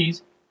those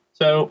fees.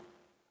 So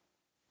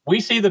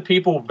we see the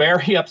people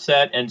very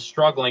upset and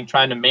struggling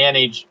trying to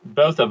manage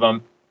both of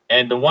them.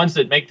 And the ones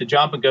that make the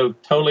jump and go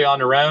totally on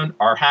their own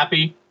are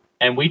happy.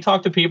 And we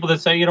talk to people that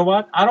say, you know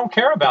what? I don't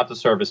care about the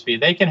service fee.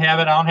 They can have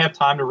it. I don't have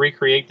time to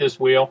recreate this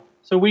wheel.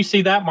 So we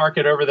see that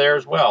market over there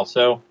as well.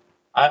 So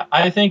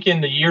I think in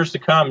the years to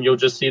come, you'll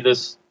just see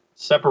this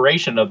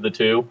separation of the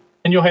two.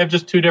 And you'll have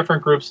just two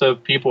different groups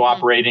of people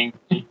operating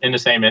in the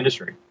same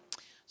industry.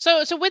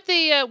 So with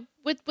the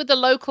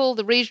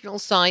the regional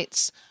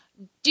sites,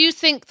 do you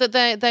think that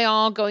they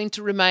are going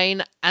to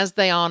remain as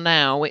they are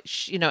now,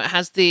 which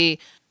has the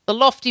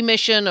lofty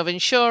mission of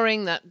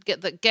ensuring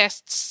that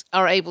guests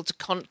are able to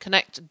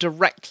connect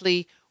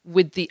directly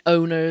with the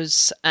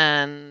owners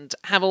and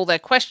have all their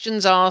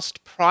questions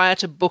asked prior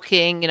to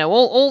booking?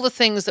 All the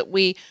things that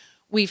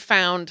we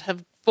found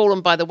have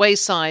fallen by the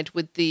wayside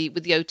with the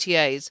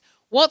OTAs.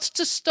 What's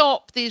to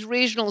stop these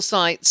regional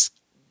sites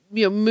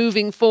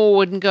moving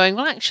forward and going,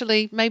 well,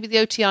 actually, maybe the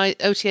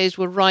OTAs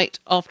were right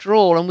after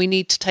all, and we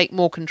need to take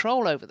more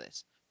control over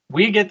this?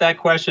 We get that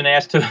question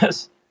asked to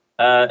us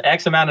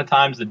X amount of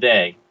times a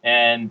day.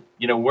 And,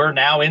 we're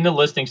now in the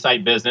listing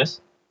site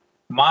business.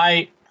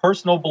 My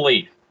personal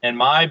belief and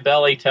my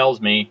belly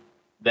tells me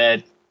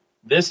that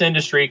this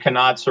industry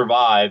cannot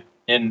survive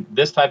in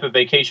this type of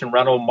vacation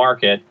rental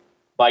market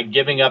by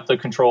giving up the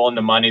control and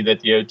the money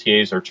that the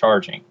OTAs are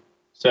charging.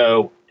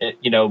 So,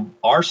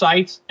 our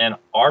sites and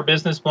our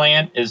business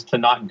plan is to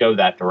not go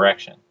that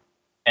direction.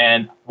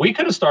 And we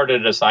could have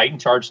started a site and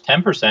charged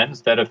 10%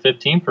 instead of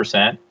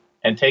 15%.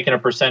 and taken a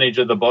percentage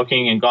of the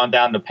booking and gone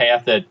down the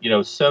path that,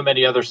 so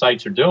many other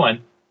sites are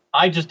doing,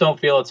 I just don't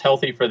feel it's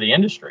healthy for the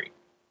industry.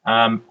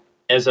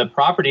 As a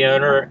property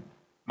owner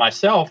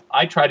myself,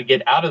 I try to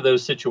get out of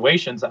those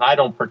situations, and I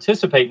don't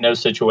participate in those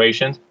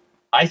situations.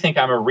 I think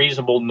I'm a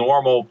reasonable,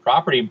 normal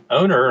property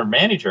owner or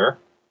manager.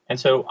 And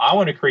so I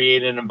want to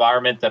create an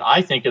environment that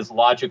I think is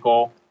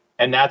logical,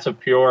 and that's a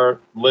pure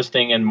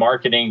listing and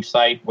marketing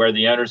site where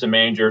the owners and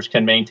managers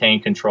can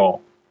maintain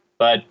control.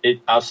 But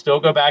I'll still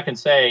go back and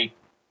say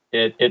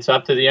it's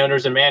up to the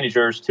owners and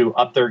managers to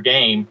up their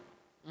game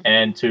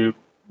and to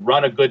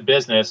run a good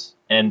business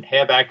and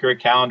have accurate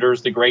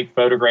calendars, the great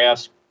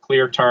photographs,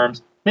 clear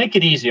terms. Make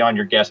it easy on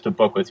your guests to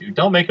book with you.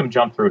 Don't make them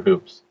jump through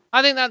hoops.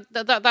 I think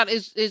that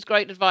is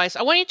great advice.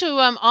 I want you to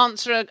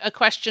answer a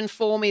question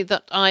for me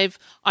that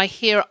I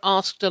hear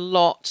asked a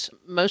lot,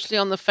 mostly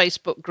on the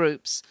Facebook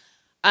groups,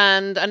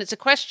 and it's a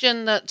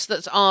question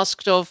that's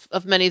asked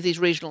of many of these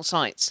regional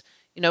sites.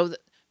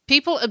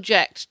 People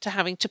object to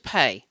having to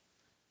pay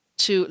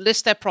to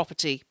list their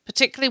property,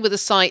 particularly with a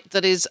site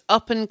that is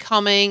up and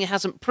coming,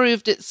 hasn't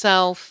proved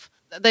itself.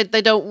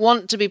 They don't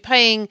want to be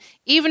paying,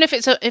 even if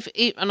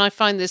and I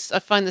find this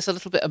a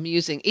little bit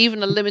amusing,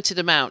 even a limited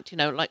amount,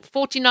 like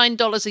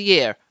 $49 a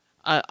year.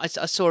 I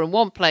saw in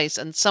one place,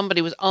 and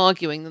somebody was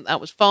arguing that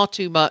was far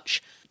too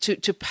much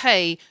to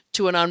pay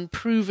to an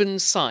unproven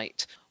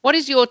site. What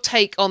is your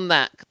take on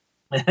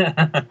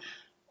that?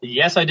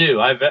 Yes, I do.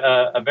 I have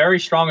a very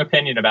strong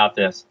opinion about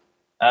this.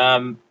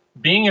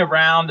 Being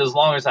around as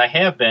long as I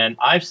have been,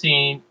 I've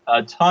seen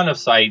a ton of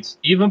sites,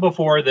 even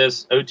before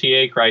this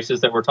OTA crisis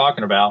that we're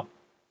talking about.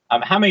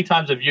 How many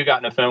times have you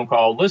gotten a phone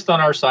call, list on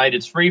our site,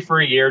 it's free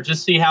for a year,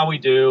 just see how we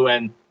do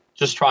and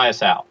just try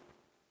us out?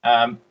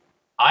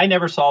 I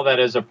never saw that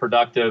as a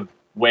productive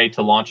way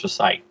to launch a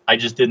site. I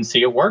just didn't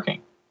see it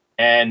working.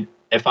 And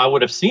if I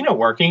would have seen it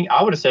working,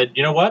 I would have said,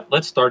 you know what,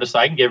 let's start a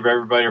site and give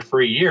everybody a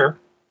free year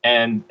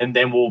and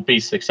then we'll be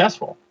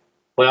successful.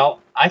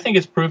 Well, I think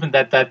it's proven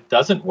that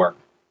doesn't work.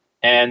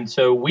 And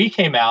so we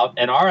came out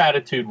and our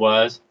attitude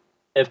was,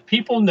 if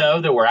people know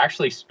that we're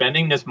actually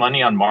spending this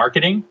money on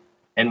marketing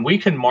and we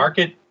can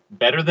market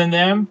better than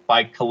them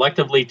by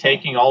collectively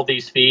taking all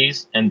these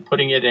fees and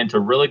putting it into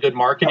really good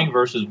marketing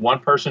versus one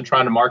person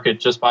trying to market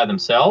just by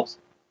themselves,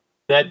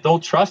 that they'll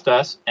trust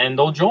us and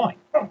they'll join.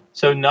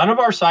 So none of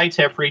our sites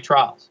have free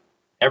trials.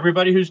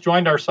 Everybody who's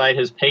joined our site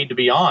has paid to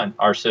be on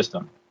our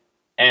system.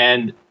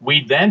 And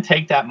we then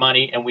take that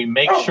money and we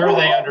make sure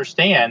they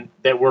understand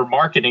that we're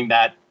marketing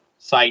that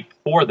site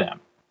for them.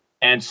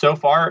 And so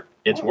far,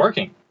 it's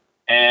working.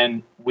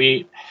 And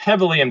we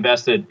heavily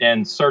invested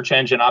in search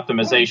engine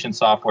optimization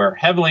software,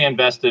 heavily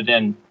invested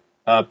in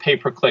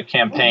pay-per-click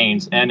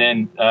campaigns and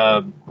in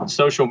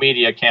social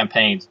media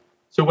campaigns.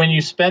 So when you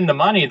spend the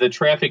money, the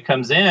traffic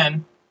comes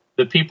in,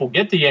 the people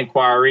get the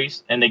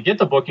inquiries, and they get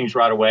the bookings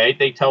right away.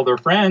 They tell their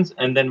friends,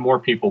 and then more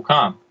people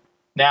come.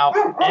 Now,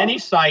 any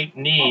site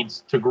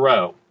needs to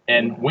grow,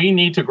 and we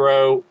need to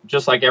grow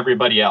just like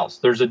everybody else.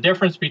 There's a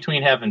difference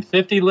between having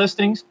 50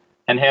 listings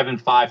and having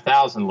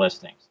 5,000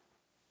 listings.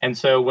 And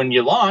so when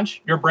you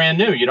launch, you're brand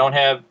new. You don't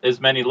have as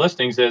many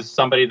listings as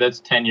somebody that's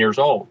 10 years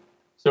old.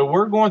 So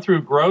we're going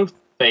through growth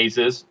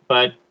phases,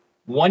 but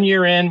 1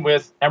 year in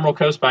with Emerald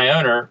Coast by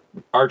Owner,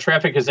 our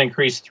traffic has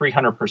increased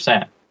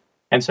 300%.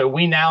 And so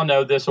we now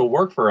know this will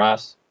work for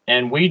us.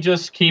 And we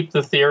just keep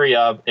the theory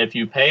of, if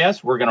you pay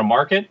us, we're going to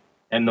market.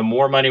 And the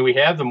more money we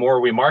have, the more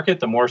we market,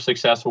 the more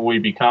successful we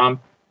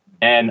become.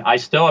 And I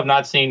still have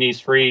not seen these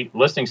free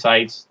listing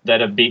sites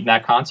that have beaten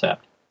that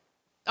concept.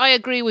 I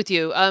agree with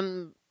you.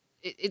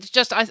 It's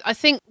just, I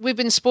think we've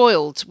been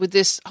spoiled with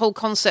this whole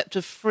concept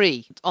of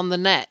free on the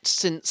net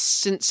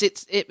since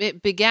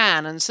it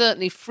began, and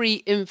certainly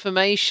free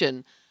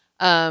information.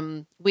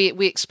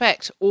 We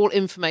expect all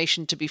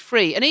information to be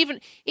free, and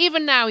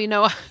even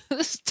now,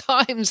 there's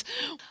times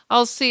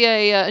I'll see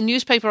a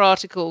newspaper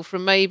article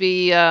from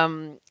maybe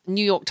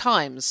New York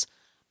Times,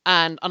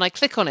 and I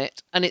click on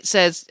it, and it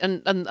says,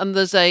 and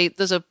there's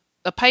a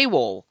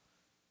paywall.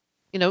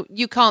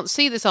 You can't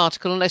see this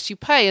article unless you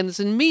pay, and there's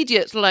an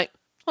immediate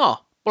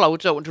oh, well, I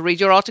don't want to read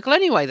your article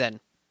anyway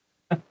then.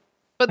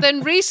 But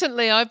then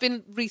recently I've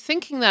been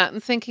rethinking that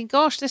and thinking,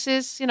 gosh, this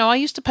is, I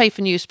used to pay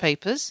for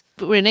newspapers,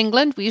 but we're in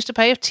England. We used to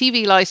pay a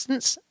TV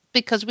license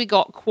because we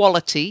got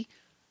quality.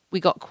 We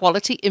got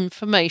quality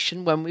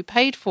information when we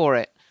paid for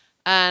it.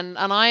 And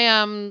I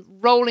am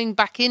rolling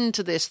back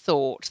into this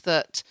thought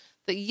that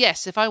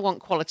yes, if I want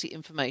quality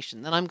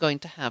information, then I'm going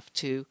to have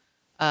to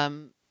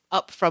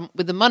up front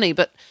with the money.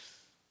 But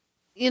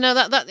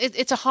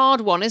it's a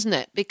hard one, isn't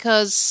it?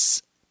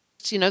 Because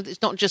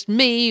it's not just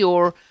me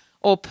or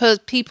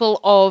people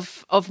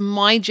of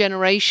my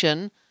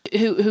generation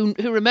who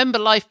remember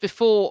life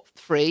before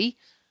free.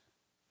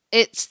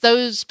 It's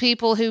those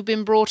people who've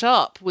been brought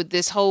up with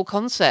this whole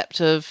concept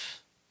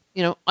of,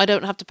 I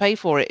don't have to pay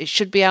for it. It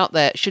should be out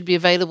there. It should be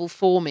available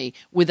for me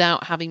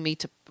without having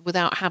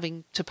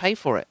to pay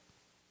for it.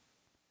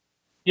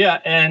 Yeah,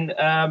 and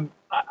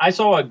I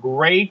saw a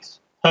great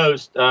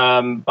post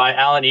by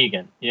Alan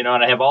Egan, and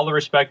I have all the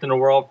respect in the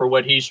world for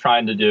what he's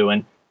trying to do.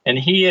 And And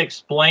he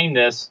explained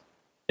this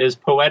as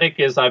poetic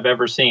as I've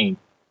ever seen,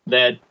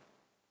 that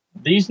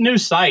these new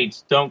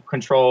sites don't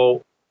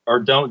control or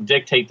don't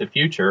dictate the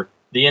future.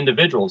 The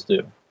individuals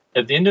do.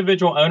 If the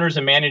individual owners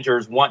and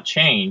managers want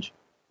change,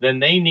 then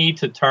they need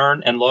to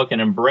turn and look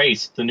and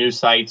embrace the new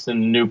sites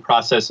and the new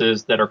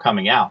processes that are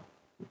coming out.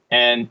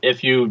 And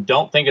if you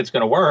don't think it's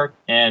going to work,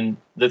 and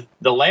the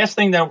last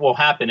thing that will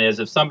happen is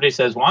if somebody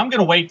says, well, I'm going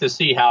to wait to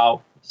see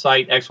how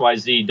site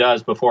XYZ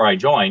does before I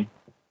join,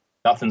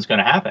 nothing's going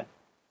to happen.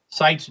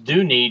 Sites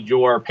do need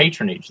your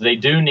patronage. They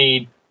do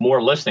need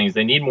more listings.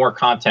 They need more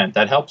content.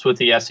 That helps with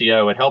the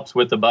SEO. It helps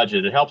with the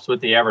budget. It helps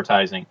with the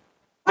advertising.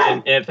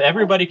 And if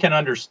everybody can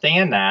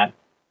understand that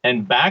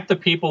and back the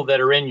people that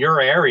are in your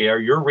area or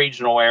your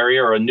regional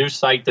area or a new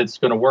site that's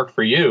going to work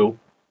for you,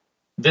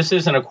 this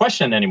isn't a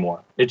question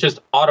anymore. It just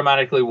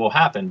automatically will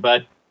happen.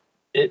 But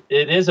it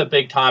is a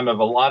big time of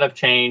a lot of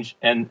change,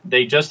 and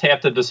they just have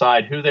to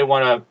decide who they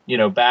want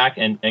to, back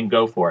and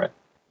go for it.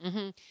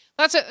 Mm-hmm.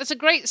 That's a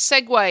great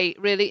segue,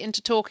 really,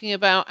 into talking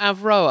about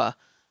Avroa,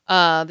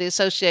 the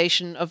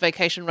Association of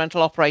Vacation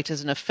Rental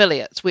Operators and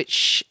Affiliates,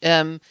 which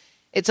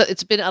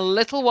it's been a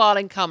little while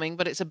in coming,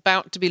 but it's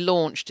about to be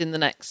launched in the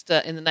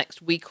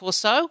next week or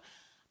so.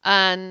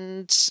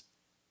 And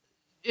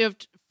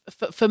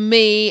for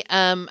me,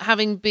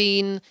 having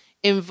been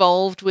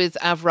involved with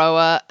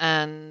Avroa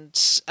and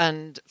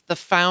the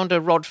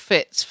founder Rod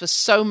Fitz for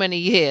so many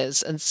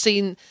years, and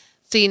seen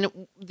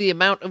the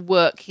amount of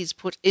work he's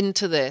put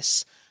into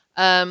this,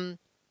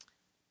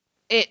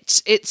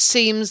 it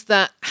seems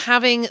that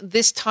having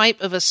this type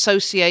of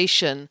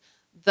association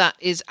that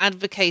is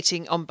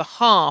advocating on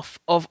behalf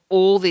of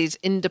all these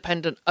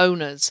independent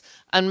owners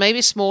and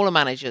maybe smaller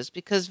managers,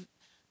 because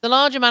the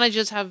larger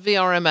managers have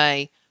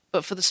VRMA,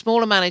 but for the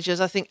smaller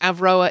managers, I think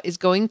Avroa is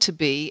going to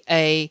be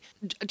a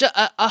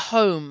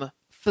home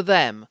for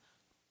them.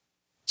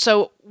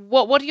 So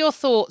what are your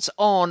thoughts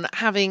on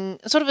having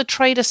sort of a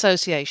trade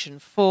association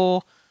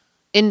for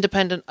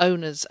independent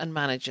owners and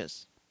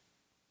managers?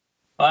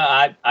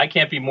 I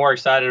can't be more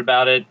excited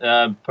about it.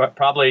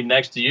 Probably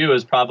next to you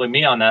is probably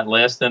me on that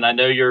list, and I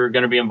know you're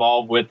going to be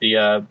involved with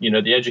the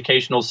the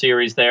educational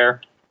series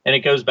there. And it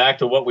goes back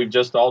to what we've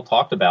just all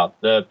talked about.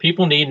 The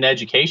people need an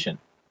education.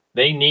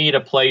 They need a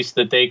place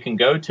that they can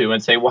go to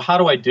and say, well, how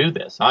do I do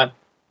this? I'm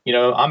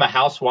a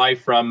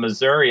housewife from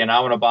Missouri and I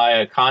want to buy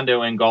a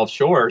condo in Gulf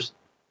Shores.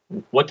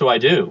 What do I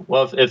do?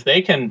 Well, if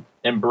they can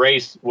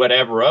embrace what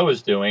Avroa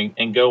is doing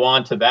and go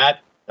on to that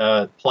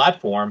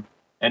platform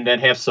and then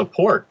have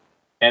support,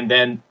 and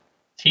then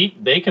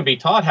they can be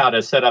taught how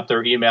to set up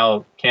their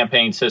email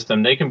campaign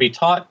system. They can be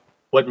taught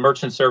what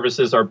merchant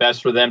services are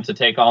best for them to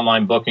take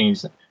online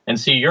bookings and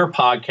see your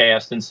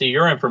podcast and see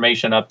your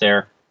information up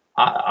there.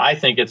 I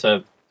think it's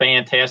a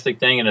fantastic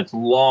thing, and it's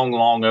long,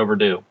 long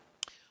overdue.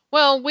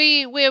 Well,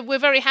 we're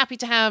very happy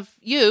to have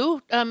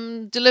you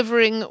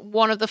delivering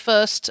one of the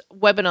first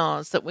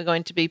webinars that we're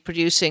going to be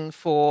producing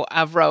for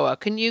Avroa.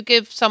 Can you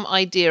give some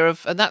idea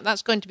of, and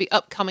that's going to be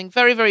upcoming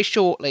very, very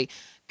shortly.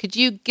 Could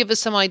you give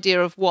us some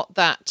idea of what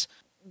that's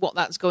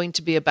going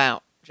to be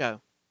about,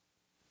 Joe?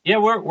 Yeah,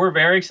 we're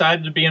very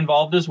excited to be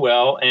involved as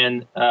well,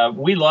 and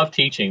we love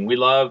teaching. We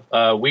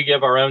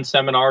give our own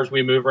seminars.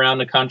 We move around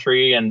the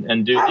country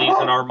and do these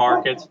in our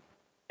markets.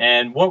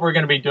 And what we're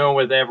going to be doing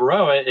with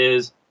Avroa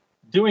is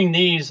doing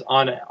these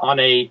on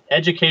a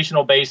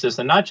educational basis,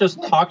 and not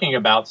just talking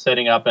about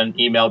setting up an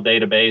email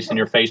database and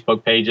your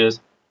Facebook pages,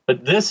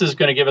 but this is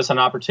going to give us an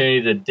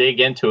opportunity to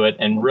dig into it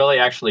and really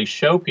actually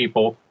show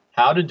people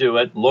how to do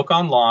it, look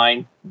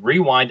online,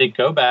 rewind it,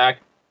 go back,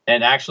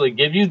 and actually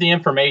give you the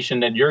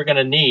information that you're going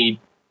to need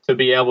to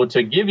be able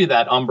to give you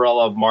that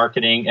umbrella of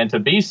marketing and to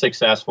be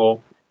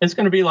successful. It's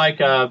going to be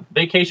like a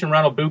Vacation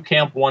Rental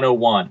Bootcamp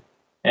 101.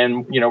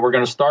 And, we're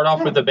going to start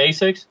off with the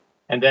basics.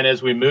 And then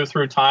as we move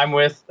through time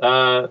with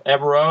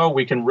Avroa,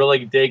 we can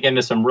really dig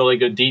into some really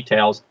good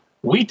details.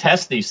 We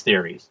test these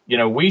theories.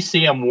 We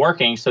see them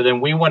working. So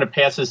then we want to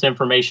pass this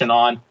information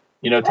on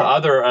to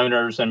other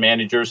owners and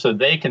managers so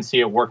they can see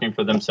it working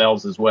for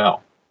themselves as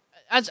well.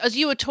 As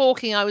you were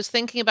talking, I was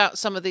thinking about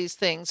some of these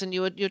things, and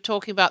you're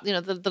talking about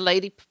the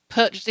lady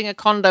purchasing a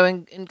condo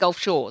in Gulf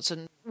Shores,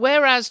 and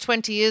whereas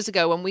 20 years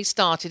ago when we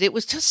started, it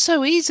was just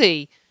so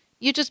easy.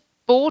 You just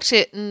bought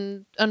it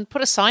and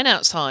put a sign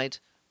outside,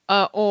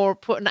 or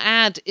put an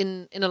ad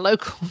in a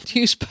local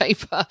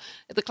newspaper,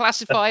 the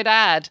classified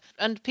ad,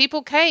 and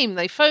people came.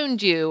 They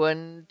phoned you,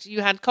 and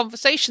you had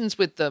conversations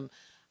with them.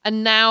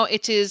 And now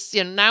it is,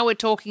 now we're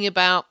talking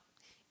about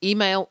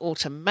email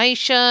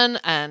automation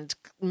and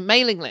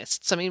mailing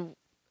lists. I mean,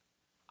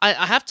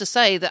 I have to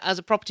say that as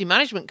a property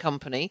management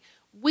company,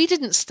 we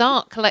didn't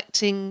start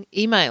collecting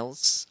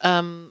emails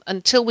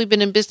until we've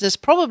been in business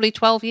probably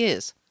 12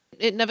 years.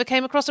 It never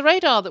came across the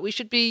radar that we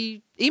should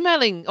be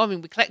emailing. I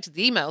mean, we collected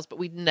the emails, but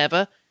we'd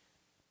never,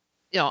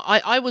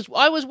 I was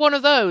one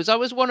of those. I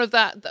was one of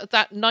that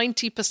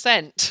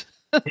 90%.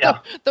 Yeah.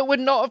 that would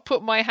not have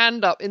put my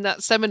hand up in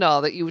that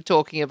seminar that you were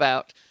talking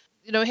about.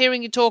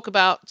 Hearing you talk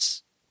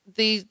about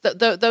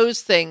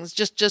those things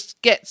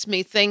just gets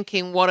me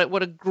thinking what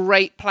a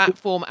great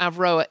platform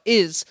Avroa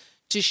is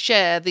to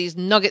share these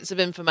nuggets of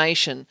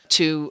information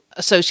to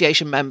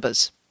association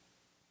members.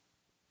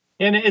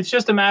 And it's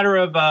just a matter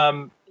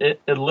of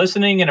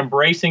listening and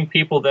embracing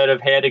people that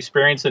have had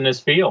experience in this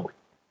field.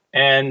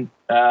 And,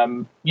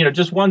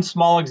 just one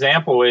small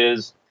example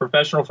is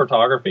professional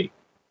photography.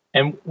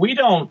 And we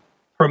don't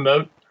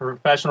promote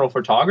professional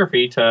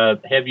photography to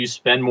have you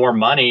spend more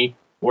money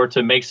or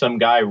to make some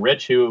guy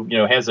rich who,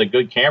 has a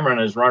good camera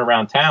and is run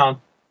around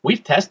town.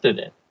 We've tested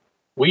it.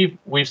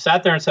 We've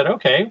sat there and said,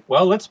 okay,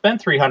 well, let's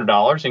spend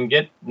 $300 and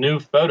get new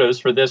photos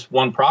for this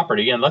one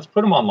property, and let's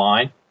put them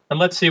online and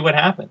let's see what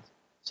happens.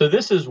 So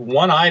this is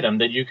one item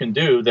that you can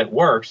do that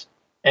works.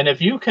 And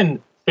if you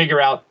can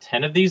figure out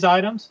 10 of these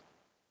items,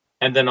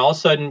 and then all of a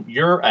sudden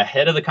you're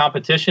ahead of the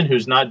competition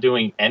who's not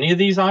doing any of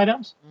these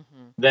items,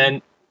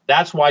 then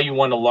that's why you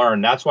want to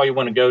learn. That's why you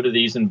want to go to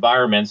these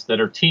environments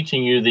that are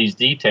teaching you these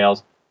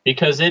details,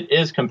 because it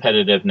is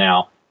competitive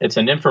now. It's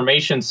an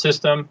information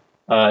system,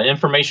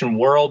 information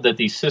world that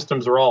these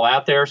systems are all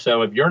out there.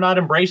 So if you're not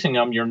embracing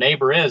them, your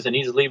neighbor is, and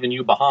he's leaving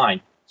you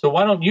behind. So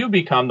why don't you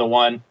become the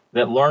one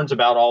that learns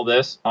about all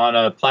this on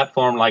a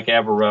platform like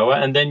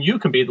Avaroa, and then you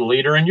can be the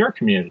leader in your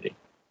community.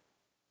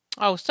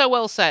 Oh, so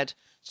well said.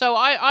 So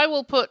I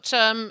will put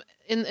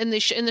in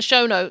the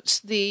show notes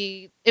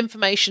the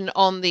information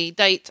on the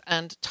date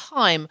and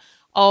time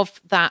of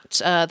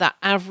that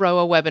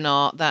Avaroa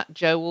webinar that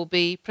Joe will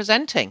be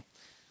presenting.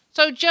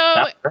 So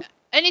Joe,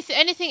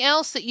 anything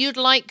else that you'd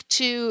like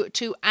to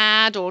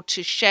add or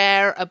to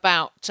share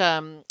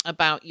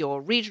about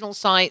your regional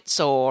sites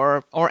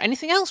or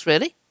anything else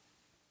really?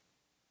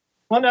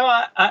 Well, no,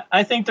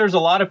 I think there's a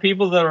lot of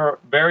people that are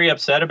very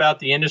upset about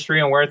the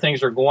industry and where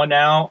things are going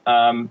now.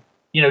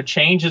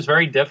 Change is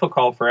very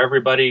difficult for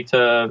everybody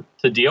to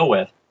deal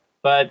with.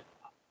 But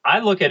I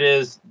look at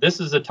it as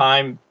this is a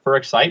time for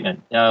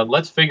excitement.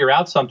 Let's figure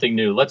out something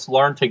new. Let's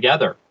learn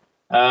together.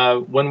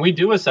 When we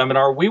do a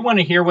seminar, we want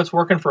to hear what's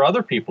working for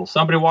other people.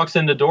 Somebody walks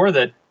in the door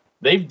that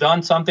they've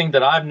done something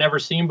that I've never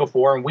seen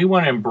before, and we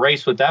want to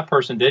embrace what that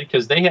person did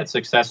because they had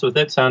success with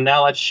it. So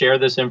now let's share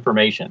this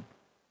information.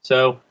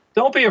 So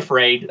don't be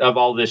afraid of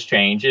all this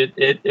change.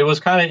 It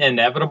was kind of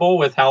inevitable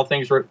with how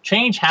things were.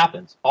 Change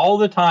happens all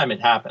the time. It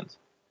happens.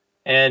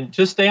 And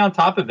just stay on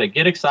top of it.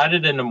 Get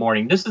excited in the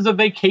morning. This is a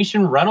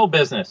vacation rental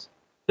business.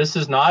 This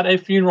is not a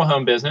funeral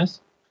home business.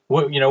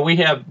 We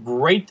have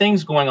great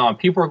things going on.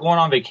 People are going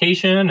on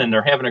vacation and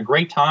they're having a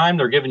great time.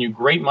 They're giving you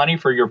great money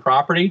for your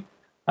property.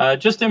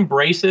 Just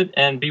embrace it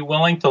and be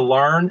willing to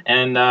learn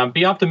and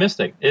be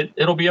optimistic.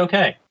 It'll be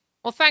okay.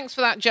 Well, thanks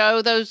for that,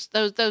 Joe. Those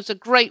are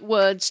great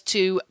words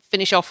to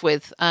finish off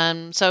with.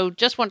 So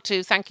just want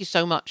to thank you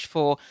so much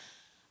for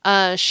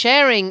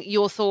sharing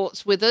your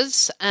thoughts with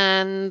us,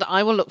 and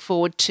I will look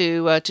forward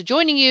to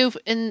joining you for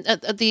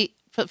the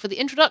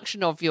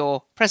introduction of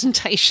your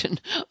presentation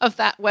of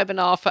that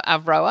webinar for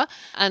Avaroa.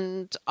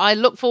 And I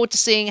look forward to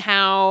seeing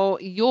how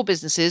your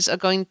businesses are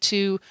going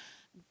to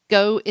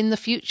go in the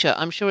future.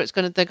 I'm sure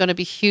they're going to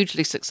be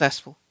hugely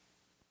successful.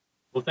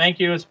 Well, thank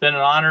you. It's been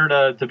an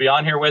honor to be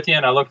on here with you,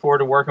 and I look forward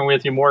to working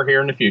with you more here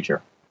in the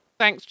future.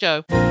 Thanks,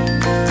 Joe.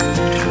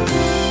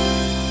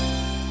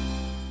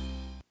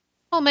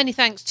 Well, many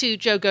thanks to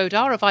Joe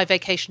Godar of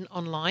iVacation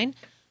Online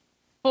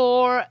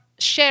for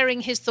sharing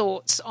his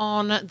thoughts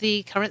on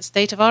the current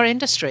state of our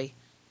industry.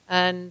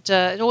 And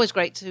it's always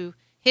great to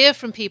hear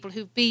from people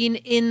who've been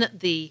in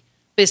the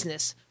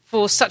business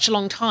for such a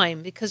long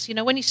time, because,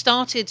 when you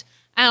started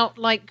out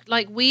like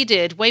we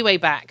did way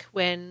back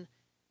when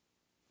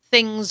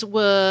things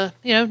were,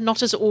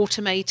 not as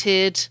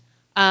automated,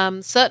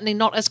 certainly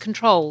not as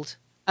controlled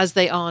as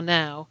they are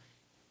now.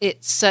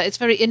 It's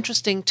very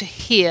interesting to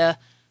hear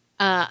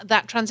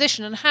that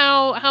transition and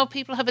how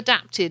people have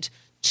adapted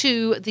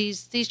to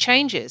these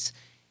changes.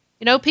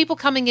 People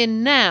coming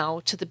in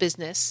now to the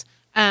business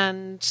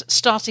and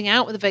starting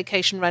out with a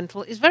vacation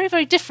rental is very,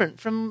 very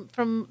different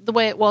from the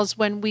way it was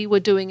when we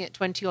were doing it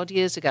 20 odd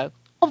years ago,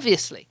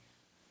 obviously.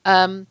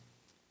 But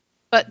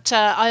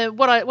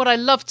what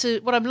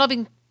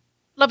I'm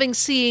loving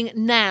seeing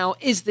now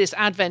is this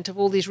advent of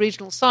all these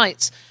regional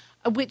sites,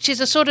 which is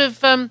a sort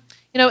of,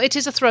 it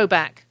is a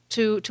throwback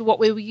to what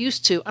we were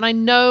used to. And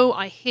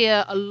I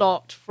hear a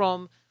lot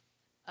from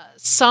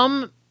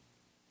some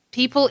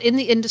people in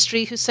the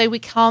industry who say we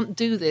can't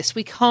do this.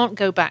 We can't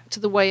go back to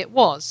the way it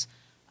was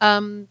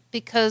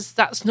because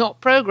that's not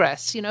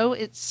progress.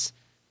 It's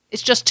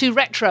just too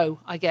retro,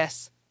 I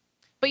guess.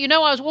 But, I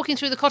was walking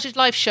through the Cottage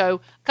Life show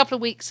a couple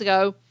of weeks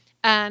ago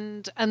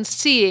and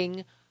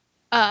seeing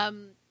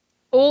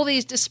all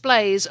these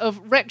displays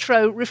of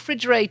retro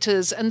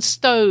refrigerators and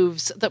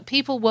stoves that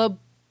people were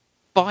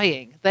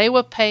buying. They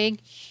were paying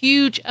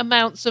huge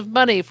amounts of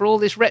money for all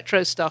this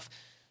retro stuff.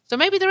 So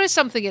maybe there is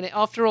something in it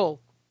after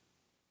all.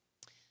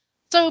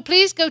 So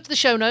please go to the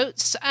show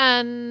notes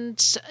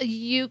and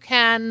you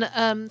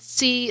can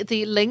see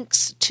the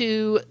links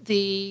to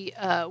the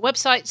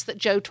websites that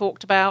Joe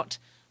talked about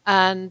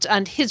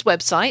and his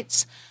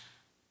websites.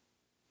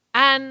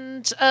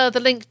 and the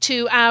link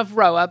to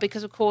Avroa,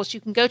 because, of course,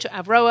 you can go to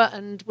Avroa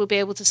and we'll be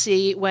able to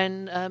see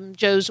when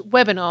Joe's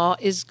webinar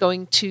is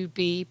going to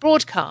be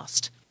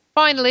broadcast.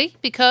 Finally,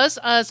 because,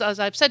 as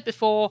I've said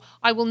before,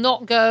 I will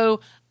not go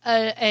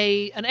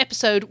an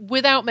episode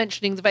without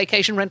mentioning the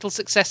Vacation Rental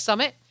Success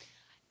Summit.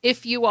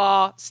 If you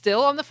are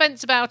still on the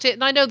fence about it,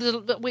 and I know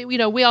that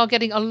we are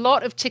getting a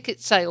lot of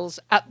ticket sales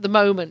at the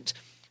moment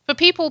for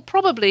people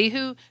probably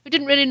who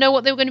didn't really know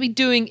what they were going to be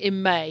doing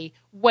in May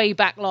way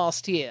back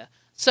last year.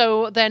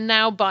 So they're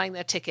now buying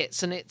their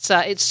tickets, and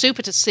it's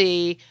super to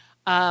see.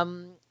 A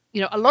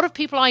lot of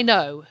people I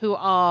know who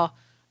are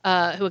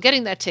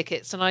getting their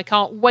tickets, and I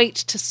can't wait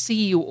to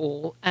see you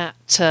all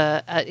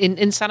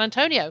in San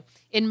Antonio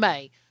in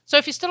May. So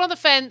if you're still on the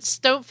fence,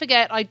 don't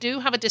forget I do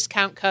have a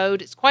discount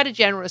code. It's quite a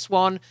generous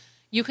one.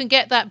 You can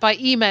get that by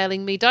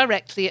emailing me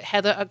directly at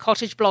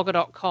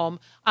heather@cottageblogger.com,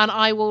 and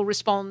I will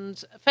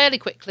respond fairly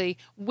quickly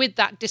with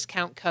that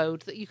discount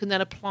code that you can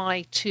then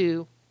apply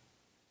to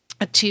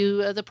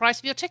the price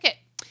of your ticket.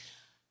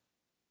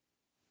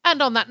 And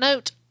on that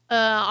note,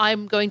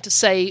 I'm going to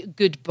say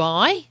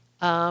goodbye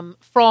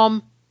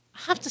from, I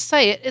have to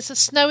say it's a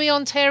snowy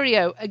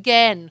Ontario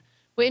again.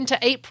 We're into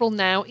April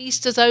now,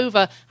 Easter's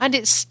over, and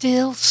it's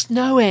still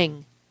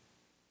snowing.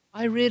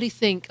 I really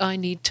think I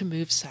need to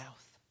move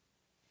south.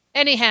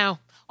 Anyhow,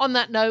 on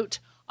that note,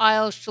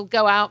 I shall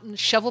go out and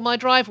shovel my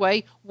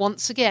driveway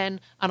once again,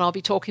 and I'll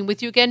be talking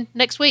with you again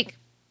next week.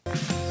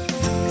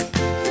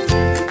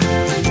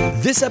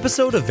 This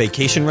episode of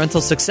Vacation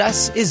Rental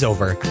Success is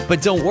over,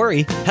 but don't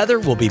worry, Heather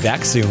will be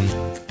back soon.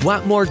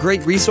 Want more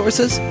great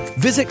resources?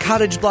 Visit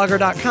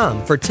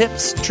cottageblogger.com for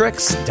tips,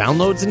 tricks,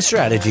 downloads, and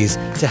strategies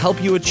to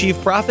help you achieve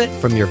profit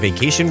from your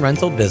vacation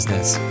rental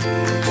business.